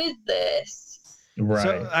 They're like, what is this? Right.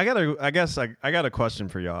 So I got a question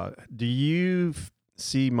for y'all. Do you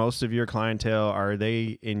see most of your clientele, are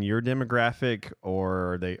they in your demographic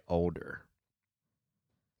or are they older?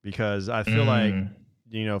 Because I feel like,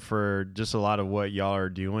 for just a lot of what y'all are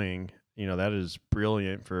doing, that is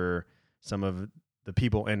brilliant for some of the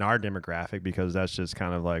people in our demographic, because that's just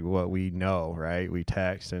kind of like what we know, right? We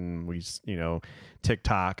text and we,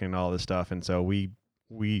 TikTok and all this stuff. And so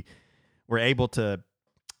we're able to,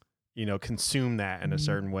 consume that in a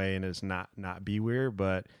certain way and it's not be weird.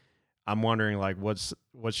 But I'm wondering like, what's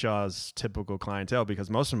y'all's typical clientele? Because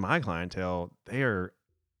most of my clientele, they are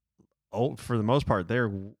old for the most part.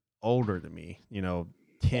 They're older than me,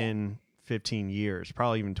 10, 15 years,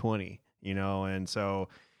 probably even 20, you know? And so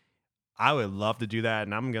I would love to do that.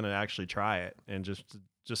 And I'm going to actually try it and just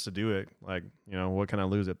to do it. Like, you know, what can I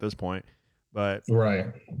lose at this point? But right.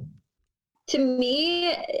 To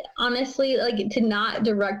me, honestly, like to not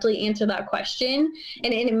directly answer that question,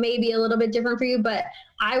 and it may be a little bit different for you, but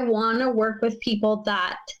I want to work with people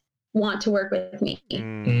that want to work with me.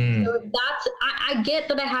 So that's, I get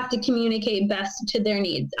that I have to communicate best to their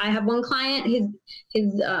needs. I have one client, his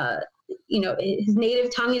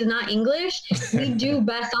native tongue is not English. We do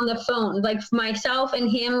best on the phone. Like myself and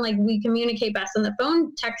him, like we communicate best on the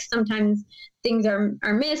phone. Text, sometimes things are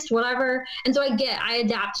missed, whatever. And so I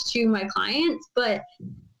adapt to my clients, but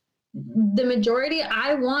the majority,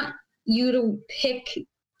 I want you to pick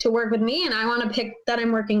to work with me, and I want to pick that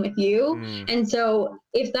I'm working with you. And so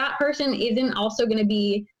if that person isn't also going to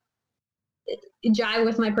be jive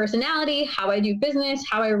with my personality, how I do business,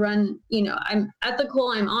 how I run, you know, I'm ethical,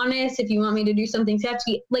 I'm honest. If you want me to do something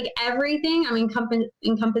sketchy, like everything, I'm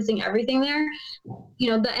encompassing everything there, you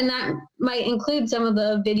know, and that might include some of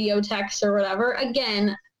the video text or whatever.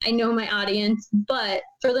 Again, I know my audience, but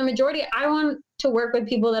for the majority, I want to work with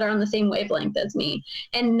people that are on the same wavelength as me,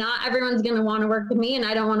 and not everyone's going to want to work with me, and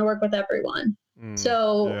I don't want to work with everyone.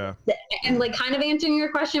 So, and like kind of answering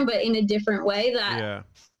your question, but in a different way, that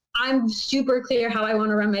I'm super clear how I want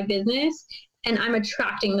to run my business, and I'm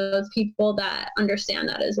attracting those people that understand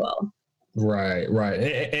that as well. Right.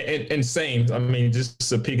 And same, I mean, just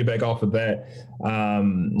to piggyback off of that,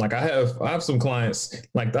 like I have some clients,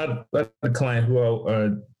 like that client who I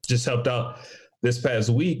just helped out this past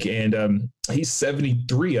week, and he's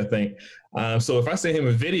 73, I think. So if I send him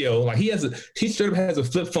a video, like he straight up has a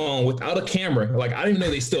flip phone without a camera. Like I didn't even know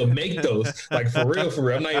they still make those. Like for real.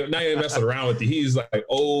 I'm not even messing around with it. He's like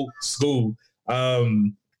old school.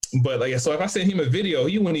 But like, so if I sent him a video,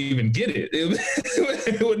 he wouldn't even get it.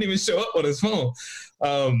 It wouldn't even show up on his phone.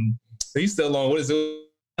 He's still on, what is it?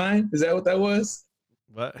 9? Is that what that was?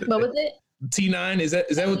 What was it? T9, is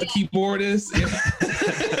that what the keyboard is?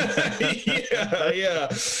 Yeah.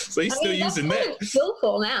 So he's still using that.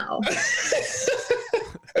 Skillful now.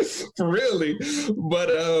 Really,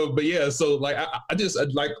 but yeah. So like I just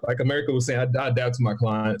like America was saying, I adapt to my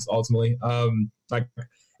clients ultimately. Like,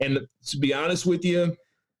 and to be honest with you,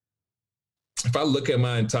 if I look at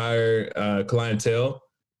my entire clientele,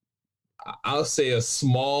 I'll say a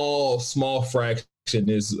small fraction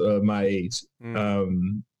is my age.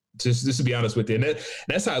 Just to be honest with you, and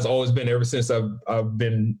that's how it's always been ever since I've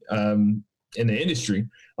been in the industry.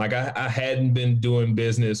 Like I hadn't been doing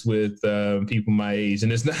business with people my age,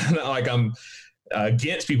 and it's not like I'm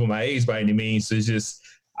against people my age by any means. It's just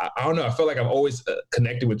I don't know. I feel like I'm always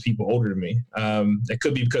connected with people older than me. It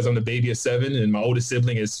could be because I'm the baby of 7, and my oldest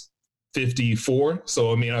sibling is 54.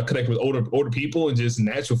 So I mean, I connect with older people, and just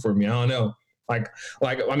natural for me. I don't know. Like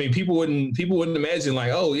I mean, people wouldn't imagine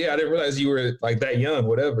like, oh yeah, I didn't realize you were like that young,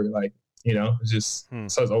 whatever. Like, you know, it's just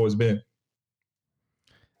so it's always been.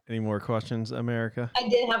 Any more questions, America? I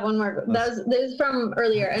did have one more. That was from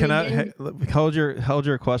earlier. Can I hold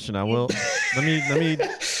your question? I will. let me.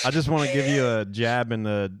 I just want to give you a jab in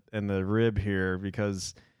the rib here,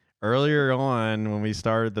 because earlier on when we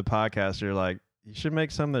started the podcast, you're like, you should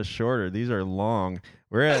make some that's shorter. These are long.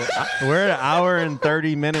 We're at an hour and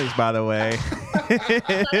 30 minutes, by the way. I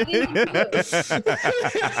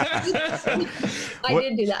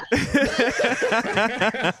did do that.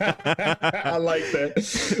 I like that.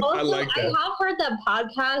 Also, I like that. I have heard that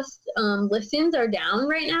podcast listens are down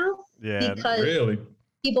right now. Yeah, because really?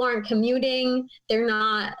 People aren't commuting. They're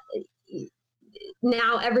not.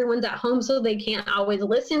 Now everyone's at home, so they can't always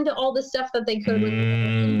listen to all the stuff that they could when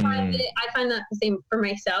in private. I find that the same for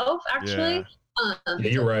myself, actually. Yeah. Yeah,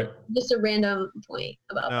 you're right. Just a random point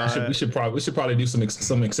about that. We should probably do some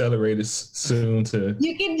accelerators soon to.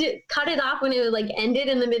 You can just cut it off when it like ended,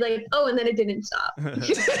 and then be like, oh, and then it didn't stop.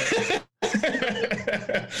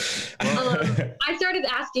 I started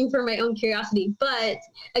asking for my own curiosity, but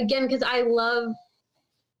again, because I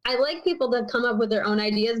like people that come up with their own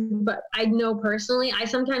ideas, but I know personally, I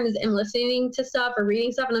sometimes am listening to stuff or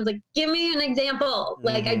reading stuff, and I was like, give me an example.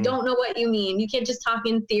 Like, I don't know what you mean. You can't just talk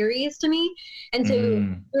in theories to me. And so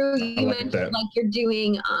you mentioned that. Like you're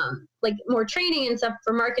doing like more training and stuff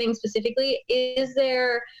for marketing specifically. Is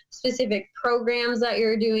there specific programs that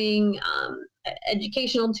you're doing,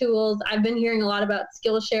 educational tools? I've been hearing a lot about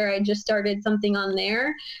Skillshare. I just started something on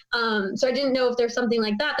there. So I didn't know if there's something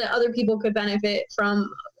like that other people could benefit from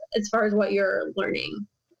as far as what you're learning.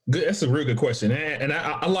 Good. That's a real good question. And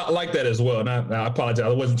I like that as well. And I apologize. I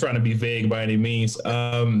wasn't trying to be vague by any means.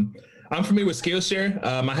 I'm familiar with Skillshare.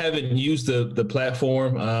 I haven't used the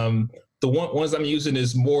platform. the ones I'm using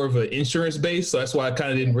is more of an insurance base, so that's why I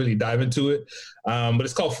kind of didn't really dive into it. But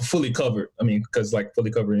it's called Fully Covered. I mean, because like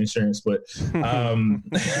fully covered insurance. But but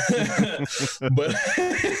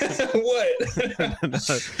what?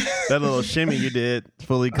 That little shimmy you did,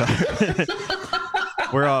 fully covered.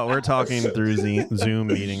 We're talking through Zoom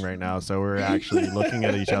meeting right now, so we're actually looking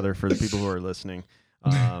at each other for the people who are listening.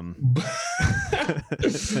 But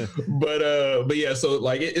yeah, so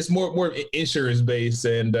like it's more insurance based,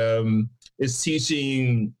 and it's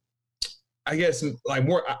teaching, I guess, like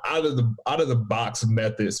more out of the box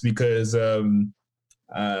methods, because the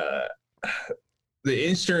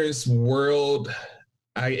insurance world,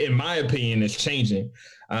 in my opinion, is changing.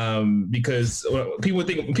 Because people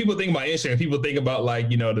think about insurance, people think about like,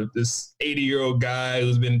 you know, this 80-year-old guy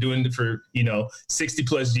who's been doing it for, you know, 60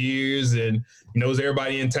 plus years and knows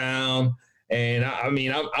everybody in town. And I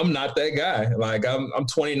mean, I'm not that guy. Like I'm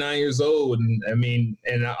 29 years old, and I mean,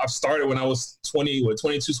 and I started when I was 22,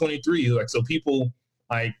 23. Like, so people,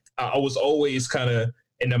 like, I was always kind of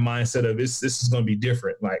in the mindset of this is going to be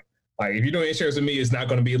different. Like if you're doing insurance with me, it's not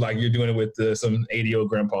going to be like you're doing it with some 80-year-old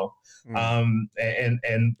grandpa.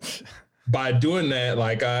 And by doing that,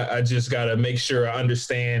 like I just got to make sure I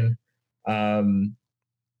understand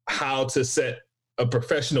how to set a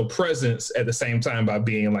professional presence at the same time by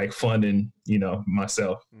being like fun and, you know,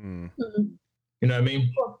 myself. You know what I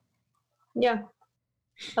mean? Cool. Yeah,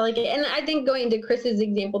 I like it. And I think going to Chris's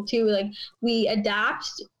example too, like we adapt,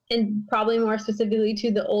 and probably more specifically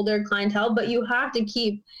to the older clientele, but you have to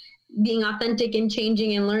keep being authentic and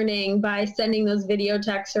changing and learning by sending those video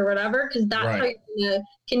texts or whatever, because that's how you're going to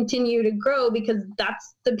continue to grow, because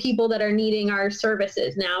that's the people that are needing our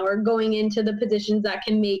services now, or going into the positions that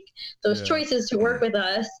can make those choices to work with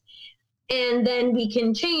us. And then we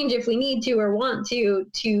can change if we need to or want to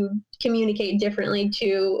communicate differently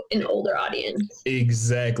to an older audience.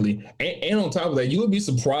 Exactly. And on top of that, you would be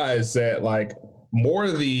surprised that like more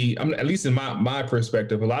of the, I mean, at least in my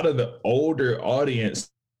perspective, a lot of the older audience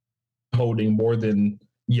holding more than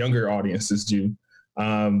younger audiences do.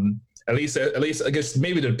 At least I guess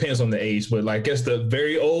maybe it depends on the age, but like I guess the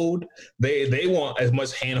very old, they want as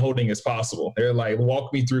much hand holding as possible. They're like,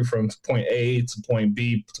 walk me through from point A to point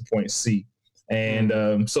B to point C.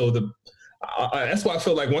 And so that's why I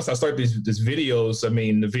feel like once I start these videos, I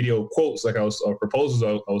mean the video quotes, like proposals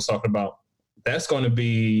I was talking about, that's going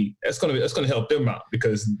to help them out,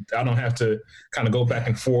 because I don't have to kind of go back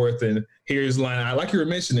and forth. And here's line, like you were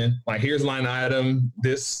mentioning, like here's line item,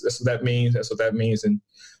 that's what that means. That's what that means. And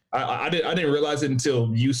I didn't realize it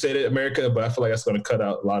until you said it, America, but I feel like that's going to cut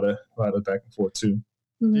out a lot of back and forth too.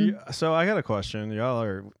 So I got a question. Y'all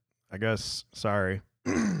are, I guess, sorry.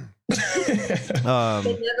 The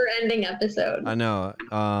never-ending episode. I know.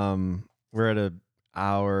 We're at an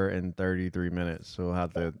hour and 33 minutes, so we'll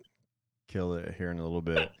have to kill it here in a little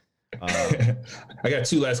bit. I got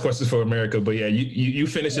two last questions for America, but yeah, you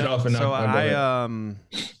finish it off. And so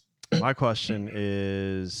my question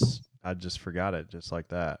is, I just forgot it, just like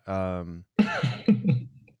that.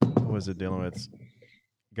 What was it dealing with?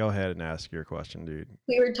 Go ahead and ask your question, dude.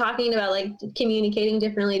 We were talking about like communicating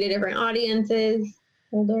differently to different audiences.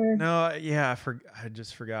 Older. No, yeah, I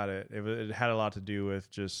just forgot it. It had a lot to do with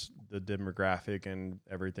just the demographic and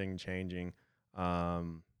everything changing.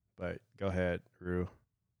 But go ahead, Rue.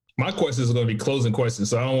 My questions are going to be closing questions,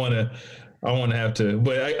 so I don't want to have to.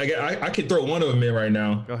 But I can throw one of them in right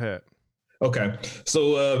now. Go ahead. Okay,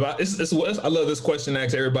 so I love this question. I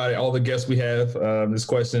ask everybody, all the guests we have, this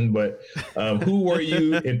question. But who were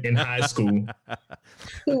you in high school?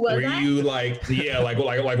 Who was were you like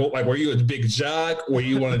were you a big jock? Were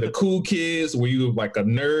you one of the cool kids? Were you like a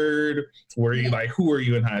nerd? Were you like, who were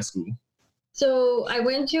you in high school? So I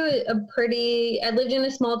went to I lived in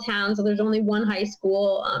a small town, so there's only one high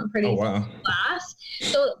school, class.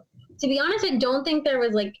 So to be honest, I don't think there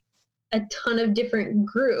was like a ton of different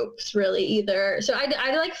groups really either. So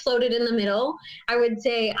I like floated in the middle. I would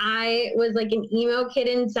say I was like an emo kid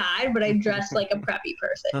inside, but I dressed like a preppy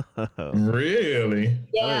person. Really?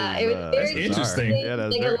 Yeah, it was very interesting. Yeah, I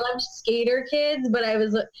loved skater kids, but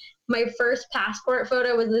my first passport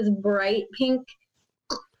photo was this bright pink.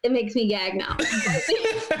 It makes me gag now.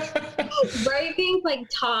 Bright pink, like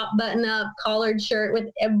top button up collared shirt with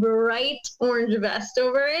a bright orange vest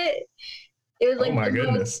over it. It was like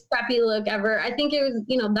the most preppy look ever. I think it was,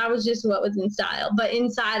 that was just what was in style. But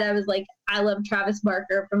inside I was like, I love Travis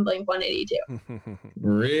Barker from Blink-182.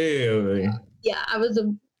 Really? Yeah, I was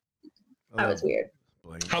weird.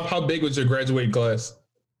 How big was your graduating class?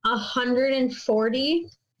 140.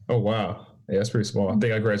 Oh, wow. Yeah, that's pretty small. I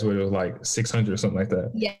think I graduated with like 600 or something like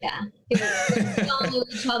that. Yeah. It was, we all knew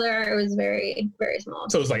each other. It was very, very small.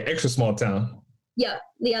 So it's like extra small town. Yeah.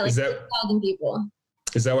 Yeah, like 6,000 people.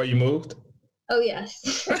 Is that why you moved? Oh,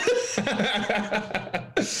 yes.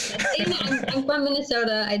 I'm from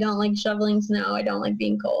Minnesota. I don't like shoveling snow. I don't like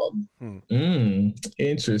being cold.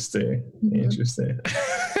 Interesting. Interesting.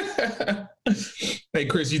 Hey,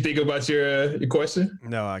 Chris, you think about your question?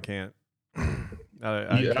 No, I can't.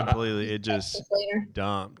 I completely. It just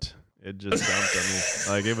dumped. It just dumped on me.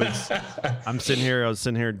 Like it was. I was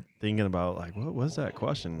sitting here thinking about like, what was that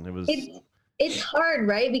question? It was. It's hard,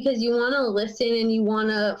 right? Because you want to listen and you want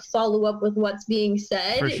to follow up with what's being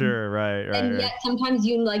said. For sure, right. And yet sometimes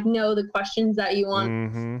you like know the questions that you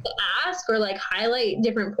want to ask or like highlight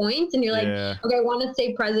different points, and you're like, okay, I want to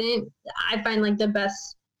stay present. I find like the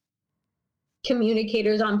best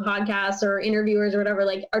communicators on podcasts or interviewers or whatever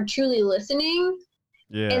like are truly listening.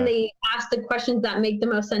 Yeah. And they ask the questions that make the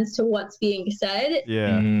most sense to what's being said.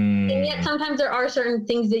 Yeah. And yet sometimes there are certain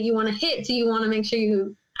things that you want to hit, so you want to make sure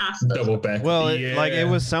you ask those. Double back. Well, it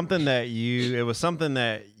was something that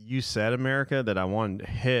you said, America, that I wanted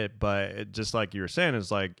to hit, but it, just like you were saying,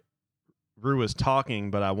 it's like Rue was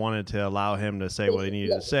talking, but I wanted to allow him to say what he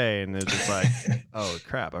needed to say, and it's just like, oh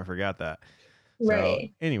crap, I forgot that.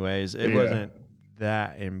 Right. So, anyways, it wasn't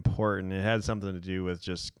that important. It had something to do with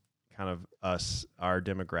just kind of our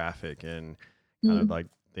demographic, and kind of like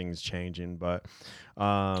things changing. But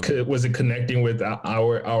was it connecting with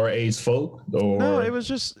our age folk? Or? No, it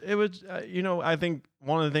was I think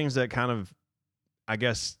one of the things that kind of, I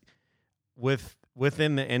guess,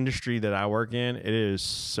 within the industry that I work in, it is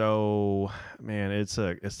so, man, it's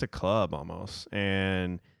a club almost.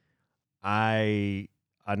 And I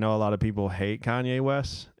know a lot of people hate Kanye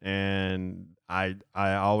West, and I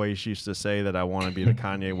always used to say that I want to be the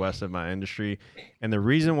Kanye West of my industry. And the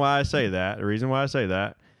reason why I say that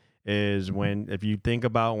is if you think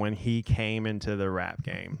about when he came into the rap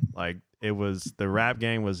game, like the rap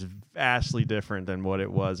game was vastly different than what it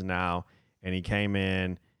was now. And he came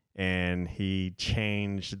in and he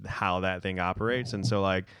changed how that thing operates. And so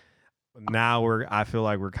like now I feel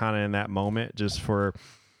like we're kind of in that moment just for,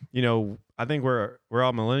 I think we're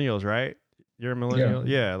all millennials, right? You're a millennial.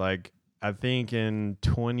 Yeah. Like I think in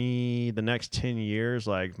the next 10 years,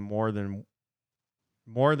 like more than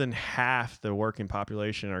half the working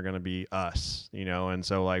population are going to be us, and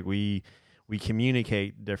so like we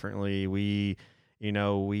communicate differently. We take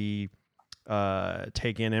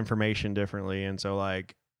in information differently. And so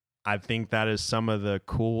like, I think that is some of the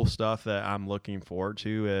cool stuff that I'm looking forward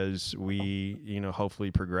to as we,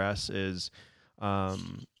 hopefully progress is,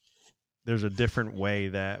 there's a different way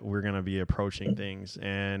that we're going to be approaching things.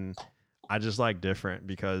 And I just like different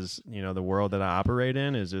because, the world that I operate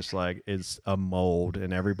in is just like, it's a mold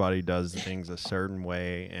and everybody does things a certain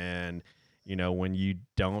way. And, when you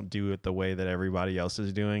don't do it the way that everybody else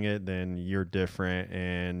is doing it, then you're different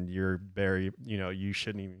and you're very, you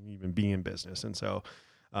shouldn't even be in business. And so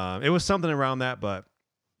it was something around that, but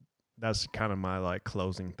that's kind of my like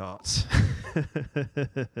closing thoughts.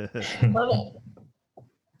 Love it.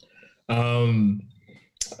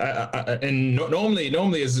 And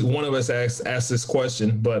normally as one of us asks this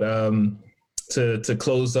question, but to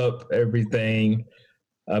close up everything,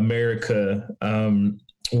 America,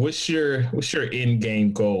 what's your end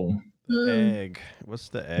game goal? Egg. What's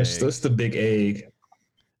the egg? What's the big egg?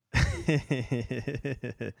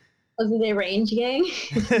 Was it a range gang?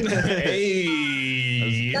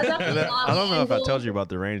 Hey. I don't know if I told you about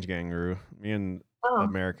the range gang, Rue. Me and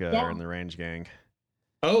America are in the range gang.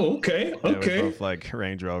 Oh, okay. Yeah, we're both like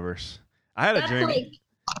Range Rovers. I had a dream. Like,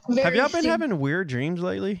 have y'all been having weird dreams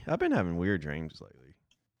lately? I've been having weird dreams lately.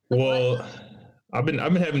 Well, I've been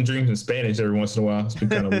having dreams in Spanish every once in a while. It's been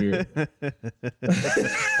kind of weird.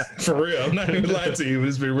 For real. I'm not even lying to you.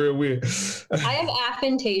 It's been real weird. I have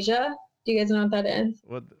aphantasia. Do you guys know what that is?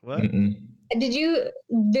 What? Did you,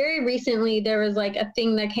 very recently, there was like a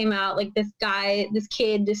thing that came out, like this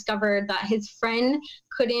kid discovered that his friend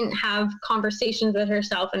couldn't have conversations with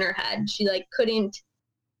herself in her head. She like couldn't,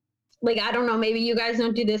 like, I don't know, maybe you guys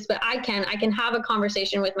don't do this, but I can have a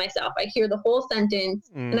conversation with myself. I hear the whole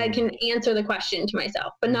sentence and I can answer the question to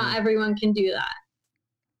myself, but not everyone can do that.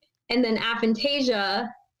 And then aphantasia,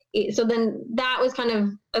 so then that was kind of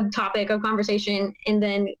a topic of conversation. And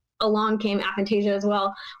then along came aphantasia as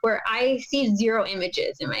well, where I see zero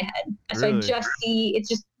images in my head. So really? I just see, it's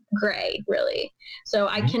just gray, really. So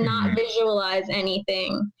I cannot visualize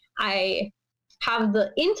anything. I have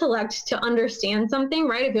the intellect to understand something,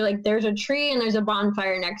 right? If you're like, there's a tree and there's a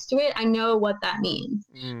bonfire next to it, I know what that means.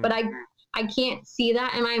 But I can't see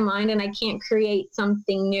that in my mind, and I can't create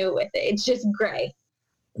something new with it. It's just gray.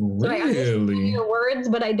 So I understand Really? your words,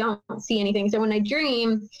 but I don't see anything. So when I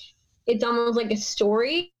dream, it's almost like a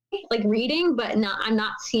story, like reading, but I'm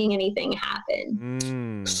not seeing anything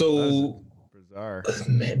happen. So bizarre.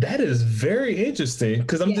 man, that is very interesting,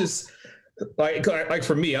 because I'm just like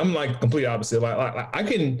for me, I'm like complete opposite. Like I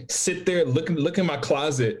can sit there, look in my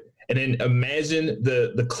closet, and then imagine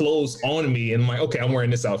the clothes on me, and I'm like, okay, I'm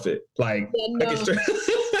wearing this outfit. Like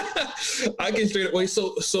I can straight away.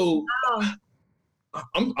 So Wow.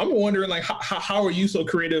 I'm wondering, like, how are you so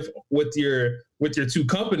creative with your two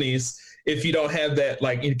companies if you don't have that,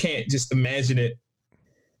 like, you can't just imagine it?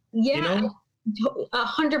 Yeah, You know?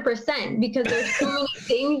 100%, because there's so many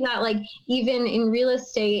things that, like, even in real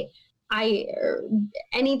estate,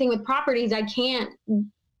 anything with properties, I can't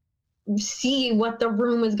see what the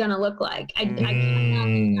room is going to look like. I cannot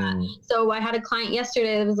do that. So I had a client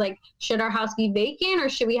yesterday that was like, should our house be vacant or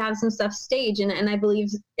should we have some stuff staged? And I believe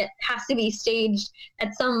it has to be staged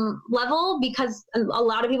at some level, because a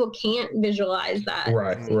lot of people can't visualize that.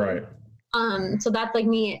 Right. So that's like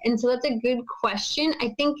me. And so that's a good question.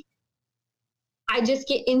 I think I just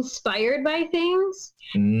get inspired by things,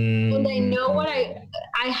 and I know what I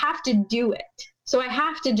have to do it. So I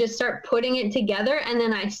have to just start putting it together, and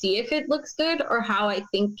then I see if it looks good or how I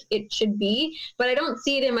think it should be. But I don't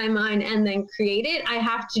see it in my mind and then create it. I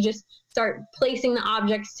have to just start placing the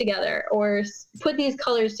objects together or put these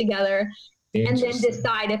colors together and then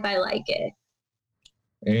decide if I like it.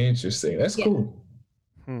 Interesting. That's cool.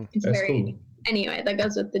 It's That's very cool. Anyway, that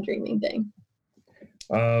goes with the dreaming thing.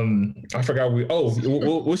 I forgot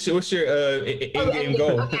what's your in-game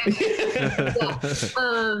goal?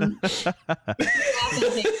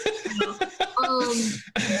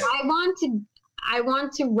 I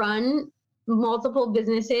want to run multiple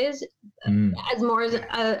businesses as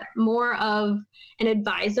more of an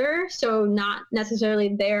advisor, so not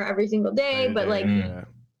necessarily there every single day, but like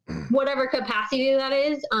whatever capacity that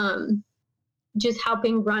is, just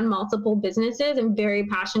helping run multiple businesses. I'm very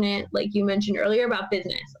passionate, like you mentioned earlier, about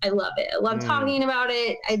business. I love it. I love talking about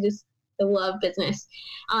it. I love business.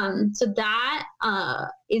 So that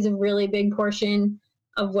is a really big portion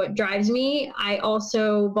of what drives me. I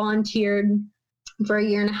also volunteered for a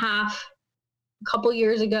year and a half, a couple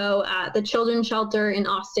years ago, at the children's shelter in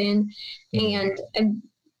Austin, and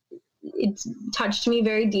it's touched me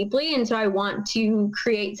very deeply. And so I want to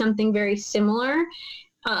create something very similar,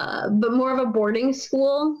 but more of a boarding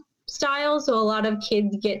school style. So a lot of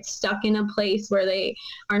kids get stuck in a place where they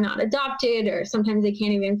are not adopted, or sometimes they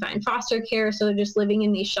can't even find foster care. So they're just living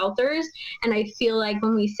in these shelters. And I feel like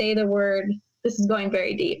when we say the word, this is going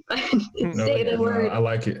very deep, but the word, I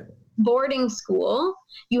like it, boarding school,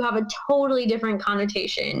 you have a totally different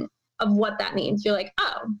connotation of what that means. You're like,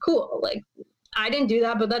 oh, cool. Like, I didn't do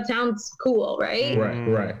that, but that sounds cool, right?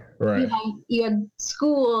 Right. You had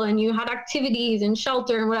school and you had activities and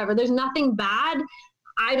shelter and whatever. There's nothing bad.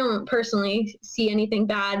 I don't personally see anything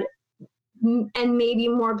bad. And maybe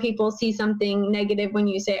more people see something negative when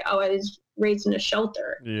you say, oh, I was raised in a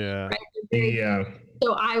shelter. Yeah. Right? Yeah.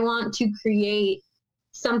 So I want to create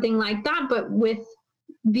something like that, but with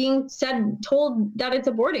being told that it's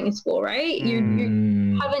a boarding school, right?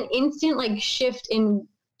 You have an instant like shift in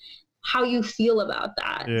how you feel about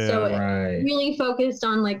that. Yeah, so it really focused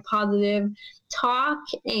on like positive talk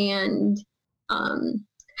and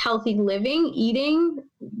healthy living, eating,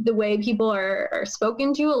 the way people are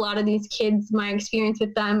spoken to. A lot of these kids, my experience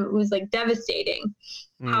with them was like devastating.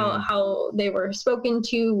 How they were spoken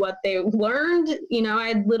to, what they learned. You know, I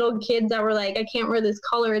had little kids that were like, I can't wear this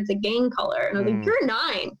color, it's a gang color. And I was like, you're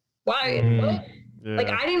 9. Why? What? Yeah.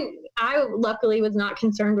 Like, I luckily was not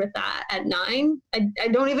concerned with that at 9. I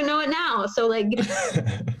don't even know it now. So like,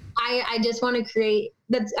 I just want to create,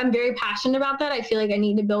 I'm very passionate about that. I feel like I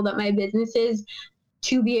need to build up my businesses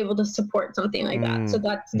to be able to support something like that. So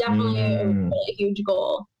that's definitely a really huge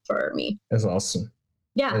goal for me. That's awesome.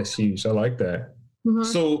 Yeah. That's huge. I like that.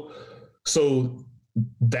 So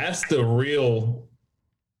that's the real,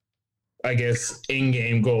 I guess,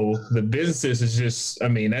 in-game goal. The businesses is just, I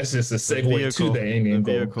mean, that's just a segue to the in-game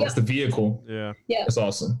goal. That's the vehicle. Yeah. That's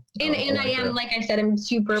awesome. And I am, like I said, I'm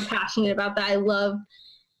super passionate about that.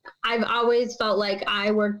 I've always felt like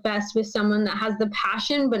I work best with someone that has the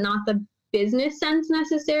passion, but not the business sense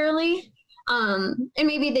necessarily. And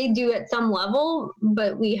maybe they do at some level,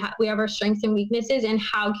 but we have our strengths and weaknesses, and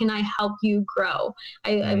how can I help you grow?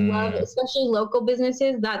 I love, especially local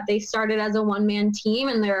businesses, that they started as a one-man team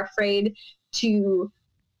and they're afraid to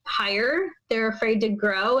hire. They're afraid to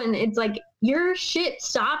grow. And it's like, your shit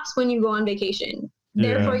stops when you go on vacation.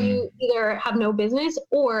 Therefore, you either have no business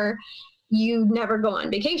or you never go on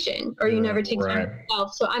vacation or you never take time for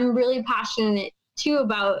yourself. So I'm really passionate too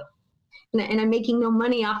about, and I'm making no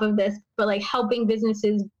money off of this, but like helping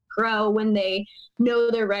businesses grow when they know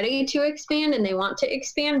they're ready to expand and they want to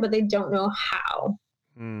expand, but they don't know how.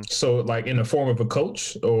 So like in the form of a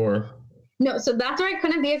coach or? No, so that's where I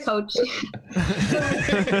couldn't be a coach.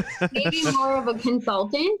 Maybe more of a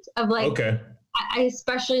consultant of like, okay. I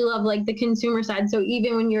especially love like the consumer side. So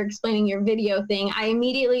even when you're explaining your video thing, I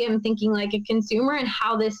immediately am thinking like a consumer and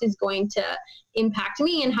how this is going to impact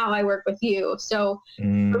me and how I work with you. So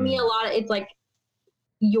for me, a lot of it's like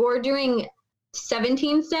you're doing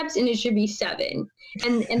 17 steps and it should be 7.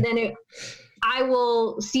 And then I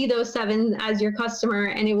will see those 7 as your customer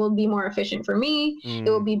and it will be more efficient for me. It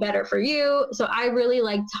will be better for you. So I really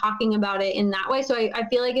like talking about it in that way. So I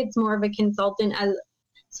feel like it's more of a consultant as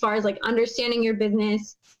far as like understanding your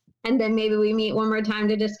business. And then maybe we meet one more time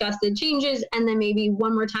to discuss the changes. And then maybe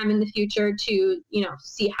one more time in the future to, you know,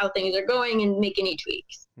 see how things are going and make any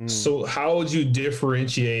tweaks. So how would you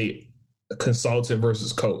differentiate a consultant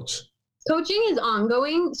versus coach? Coaching is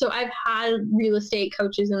ongoing. So I've had real estate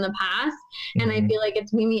coaches in the past, and I feel like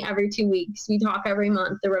we meet every 2 weeks. We talk every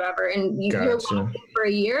month or whatever. And you're walking for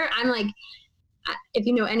a year. I'm like, if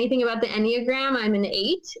you know anything about the Enneagram, I'm an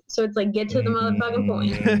 8. So it's like, get to the motherfucking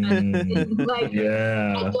point. Like,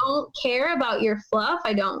 I don't care about your fluff.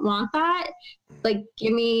 I don't want that. Like,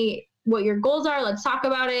 give me what your goals are. Let's talk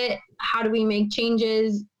about it. How do we make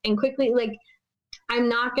changes? And quickly, like, I'm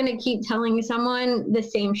not going to keep telling someone the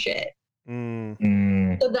same shit.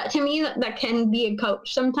 So that to me, that can be a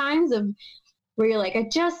coach sometimes of where you're like, I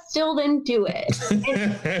just still didn't do it.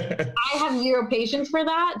 And I have 0 patience for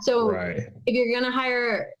that. So if you're going to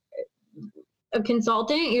hire a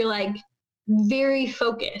consultant, you're like very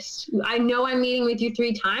focused. I know I'm meeting with you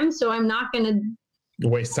 3 times, so I'm not going to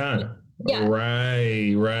waste time. Yeah.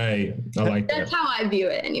 Right. I like that. That's how I view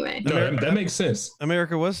it anyway. No, that makes sense.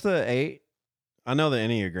 America, what's the 8? I know the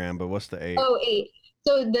Enneagram, but what's the 8? Oh, 8.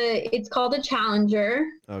 So it's called a challenger.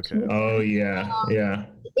 Okay. Oh yeah.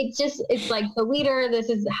 It's like the leader. This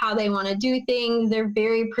is how they want to do things. They're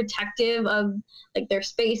very protective of like their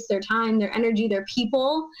space, their time, their energy, their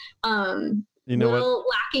people. You know what?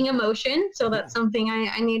 Lacking emotion. So that's something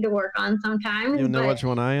I need to work on sometimes. You know which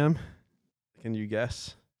one I am? Can you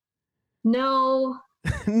guess? No.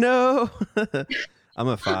 No. I'm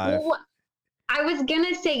a 5. Well, I was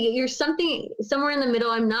gonna say you're something somewhere in the middle.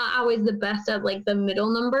 I'm not always the best at like the middle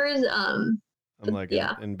numbers. I'm like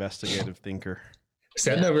an investigative thinker.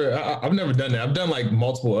 See, I've never done that. I've done like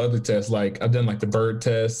multiple other tests. Like I've done like the bird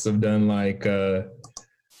tests. I've done like the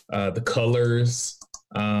colors.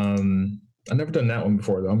 I've never done that one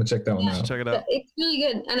before though. I'm gonna check that one out. Check it out. It's really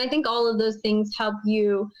good, and I think all of those things help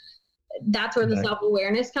you. That's where the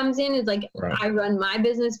self-awareness comes in. Is like, I run my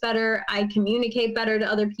business better. I communicate better to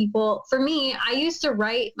other people. For me, I used to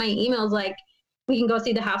write my emails like, we can go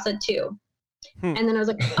see the house at 2. And then I was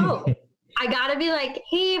like, oh, I gotta be like,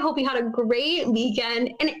 hey, hope you had a great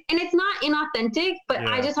weekend. And it's not inauthentic, but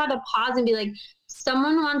I just had to pause and be like,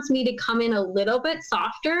 someone wants me to come in a little bit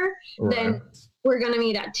softer, then we're gonna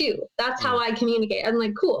meet at 2. That's how I communicate. I'm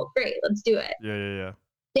like, cool, great, let's do it. Yeah.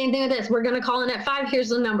 Same thing with this. We're gonna call in at 5. Here's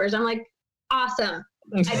the numbers. I'm like, awesome.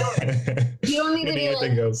 You don't need to be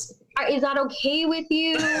like, is that okay with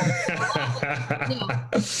you? No.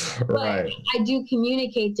 But I do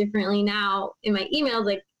communicate differently now in my emails.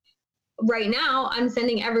 Like right now, I'm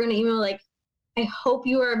sending everyone an email like, I hope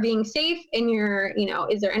you are being safe and you're,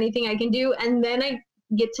 is there anything I can do? And then I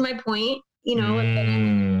get to my point,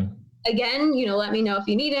 again, let me know if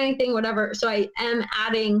you need anything, whatever. So I am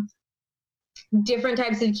adding different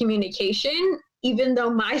types of communication, even though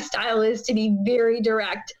my style is to be very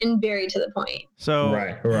direct and very to the point. So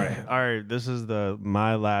right. All right, this is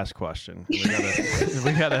my last question. We're gonna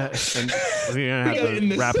have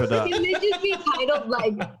to wrap it up. Can it just be titled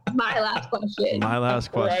like my last question? My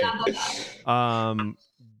last question.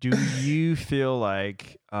 Do you feel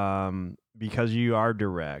like because you are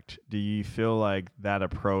direct, do you feel like that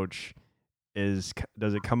approach does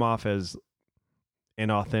it come off as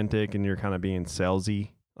inauthentic and you're kind of being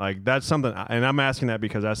salesy? Like that's something, and I'm asking that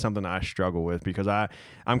because that's something I struggle with, because I'm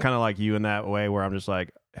kind of like you in that way where I'm just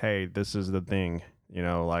like, hey, this is the thing,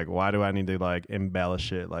 like why do I need to like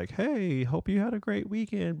embellish it? Like, hey, hope you had a great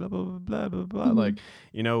weekend, blah, blah, blah, blah, blah. Mm-hmm. Like,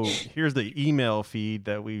 here's the email feed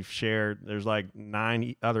that we've shared. There's like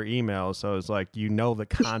 9 other emails. So it's like, the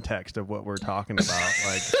context of what we're talking about.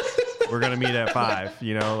 Like, we're going to meet at 5,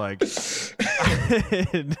 like,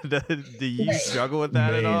 do you struggle with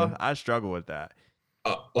that at all? I struggle with that.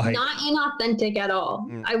 Not inauthentic at all.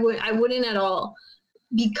 I wouldn't at all,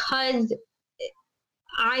 because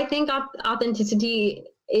I think authenticity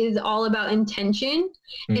is all about intention,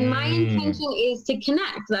 and my intention is to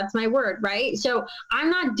connect. That's my word, right? So I'm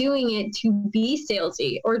not doing it to be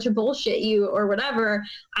salesy or to bullshit you or whatever.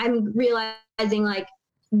 I'm realizing like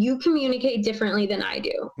you communicate differently than I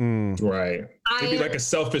do. Right. It'd be like a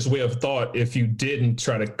selfish way of thought if you didn't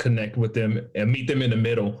try to connect with them and meet them in the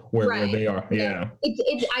middle where they are. Yeah.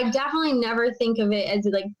 It's I definitely never think of it as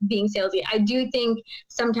like being salesy. I do think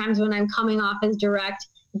sometimes when I'm coming off as direct,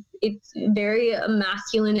 it's very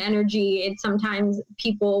masculine energy. It's sometimes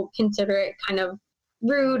people consider it kind of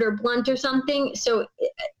rude or blunt or something. So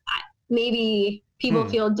maybe people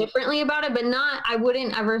feel differently about it, but I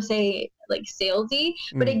wouldn't ever say like salesy.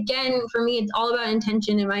 But again, for me, it's all about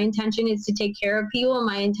intention, and my intention is to take care of people. And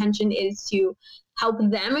my intention is to help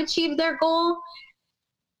them achieve their goal,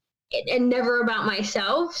 and never about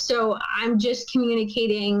myself. So I'm just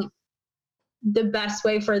communicating the best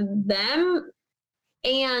way for them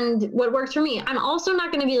and what works for me. I'm also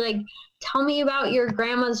not going to be like, tell me about your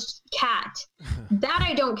grandma's cat. That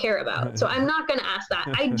I don't care about. So I'm not going to ask that.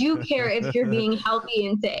 I do care if you're being healthy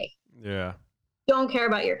and safe. Yeah. Don't care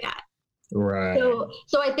about your cat. Right.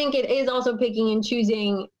 So I think it is also picking and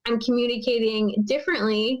choosing. I'm communicating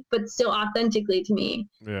differently, but still authentically to me.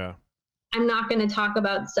 Yeah. I'm not going to talk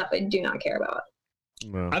about stuff I do not care about.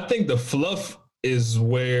 No. I think the fluff is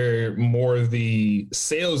where more the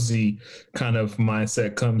salesy kind of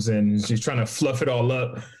mindset comes in. She's trying to fluff it all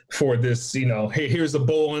up for this, you know, hey, here's the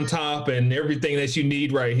bowl on top and everything that you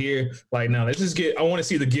need right here. Like, now let's just I want to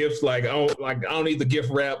see the gift. Like, I don't need the gift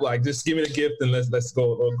wrap. Like, just give me the gift and let's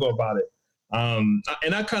go about it.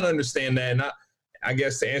 And I kind of understand that. And I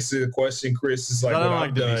guess to answer the question, Chris, is like, I don't what like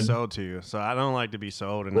I've to done. be sold to you. So I don't like to be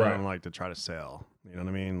sold, and I don't like to try to sell. You know what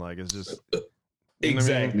I mean? Like, it's just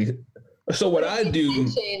Exactly. I mean? So what I do,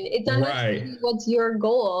 it's understanding what's your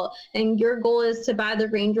goal, and your goal is to buy the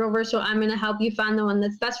Range Rover. So I'm going to help you find the one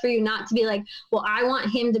that's best for you, not to be like, well, I want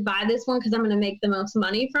him to buy this one because I'm going to make the most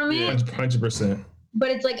money from it. 100%. But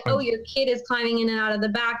it's like, oh, your kid is climbing in and out of the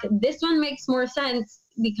back. This one makes more sense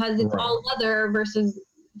because it's all leather versus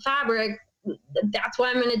fabric. That's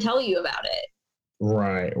why I'm going to tell you about it.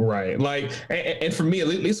 Right. Like, and for me, at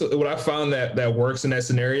least what I found that works in that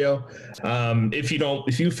scenario, if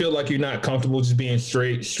you feel like you're not comfortable just being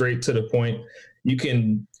straight to the point, you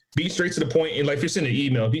can be straight to the point. And like, if you're sending an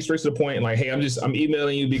email, be straight to the point. And like, hey, I'm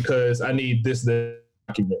emailing you because I need this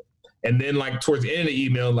document. And then like towards the end of the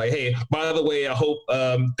email, like, hey, by the way, I hope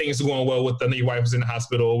things are going well with your wife is in the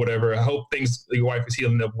hospital or whatever. I hope your wife is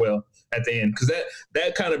healing up well at the end. Cause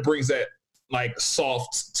that kind of brings that like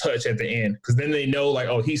soft touch at the end. Cause then they know like,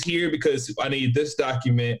 oh, he's here because I need this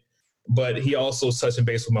document, but he also is touching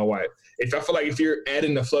base with my wife. I feel like if you're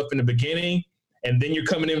adding the fluff in the beginning and then you're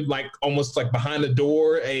coming in like almost like behind the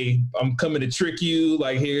door, hey, I'm coming to trick you.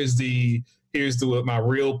 Like, here's my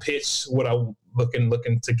real pitch, what I'm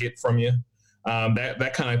looking to get from you.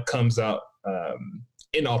 That kind of comes out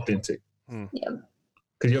inauthentic. Yeah.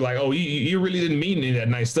 Because you're like, oh, you really didn't mean any of that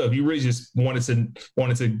nice stuff. You really just wanted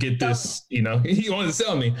to get this, you know. You wanted to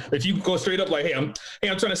sell me. If you go straight up like, hey, I'm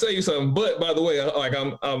trying to sell you something, but by the way, like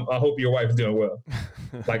I hope your wife is doing well.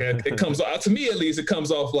 Like it comes out, to me at least, it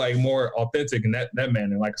comes off like more authentic in that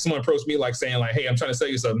manner. Like someone approached me like saying like, hey, I'm trying to sell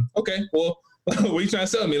you something. Okay, well, what are you trying to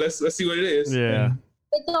sell me? Let's see what it is. Yeah. And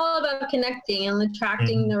it's all about connecting and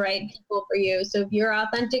attracting the right people for you. So if you're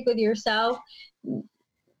authentic with yourself,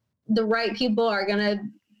 the right people are going to,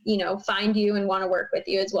 you know, find you and want to work with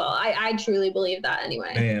you as well. I truly believe that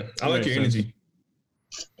anyway. Man, I like your energy.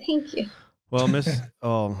 Thank you. Well,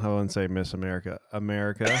 I wouldn't say Miss America.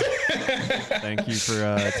 Thank you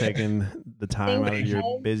for taking the time out of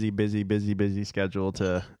your busy schedule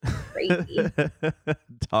to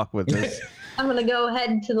talk with us. I'm going to go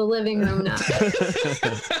ahead to the living room now.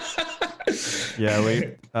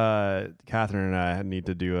 Yeah, Catherine and I need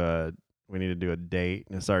to do a date.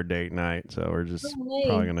 It's our date night, so we're just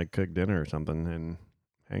probably gonna cook dinner or something and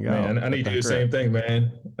hang out. I need to do the same thing,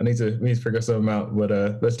 man. I need to figure something out.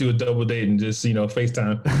 But let's do a double date and just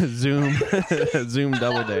FaceTime, Zoom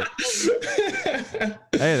double date.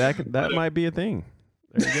 Hey, that might be a thing.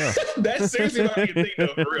 There you go. That seriously might be a thing, though,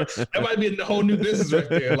 for real. That might be a whole new business right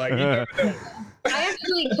there. Like, you never know. I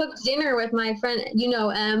actually cooked dinner with my friend,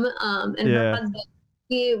 Em, and her husband.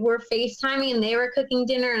 We were FaceTiming and they were cooking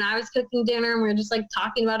dinner and I was cooking dinner and we were just like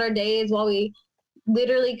talking about our days while we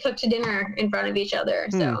literally cooked dinner in front of each other.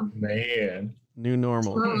 So man, new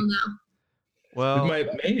normal. Now. Well, that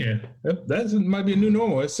might be a new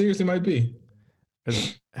normal. It seriously might be.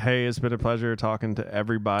 Hey, it's been a pleasure talking to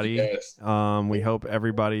everybody. Yes. We hope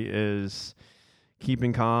everybody is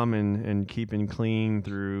keeping calm and keeping clean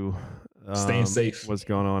through Staying safe. What's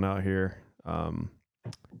going on out here?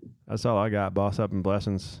 That's all I got. Boss up and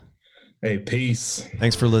blessings. Hey, peace.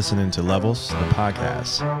 Thanks for listening to Levels, the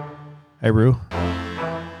podcast. Hey, Rue.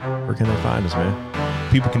 Where can they find us, man?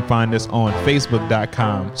 People can find us on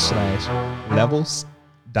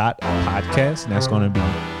facebook.com/levels.podcast. And that's going to be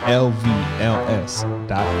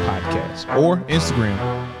LVLS.podcast. Or Instagram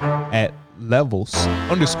at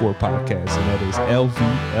levels_podcast. And that is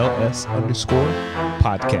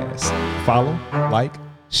LVLS_podcast. Follow, like,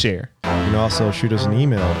 share. You can also shoot us an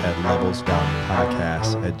email at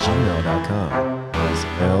levels.podcast@gmail.com. It's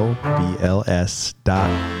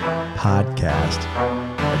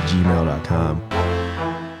lvls.podcast@gmail.com.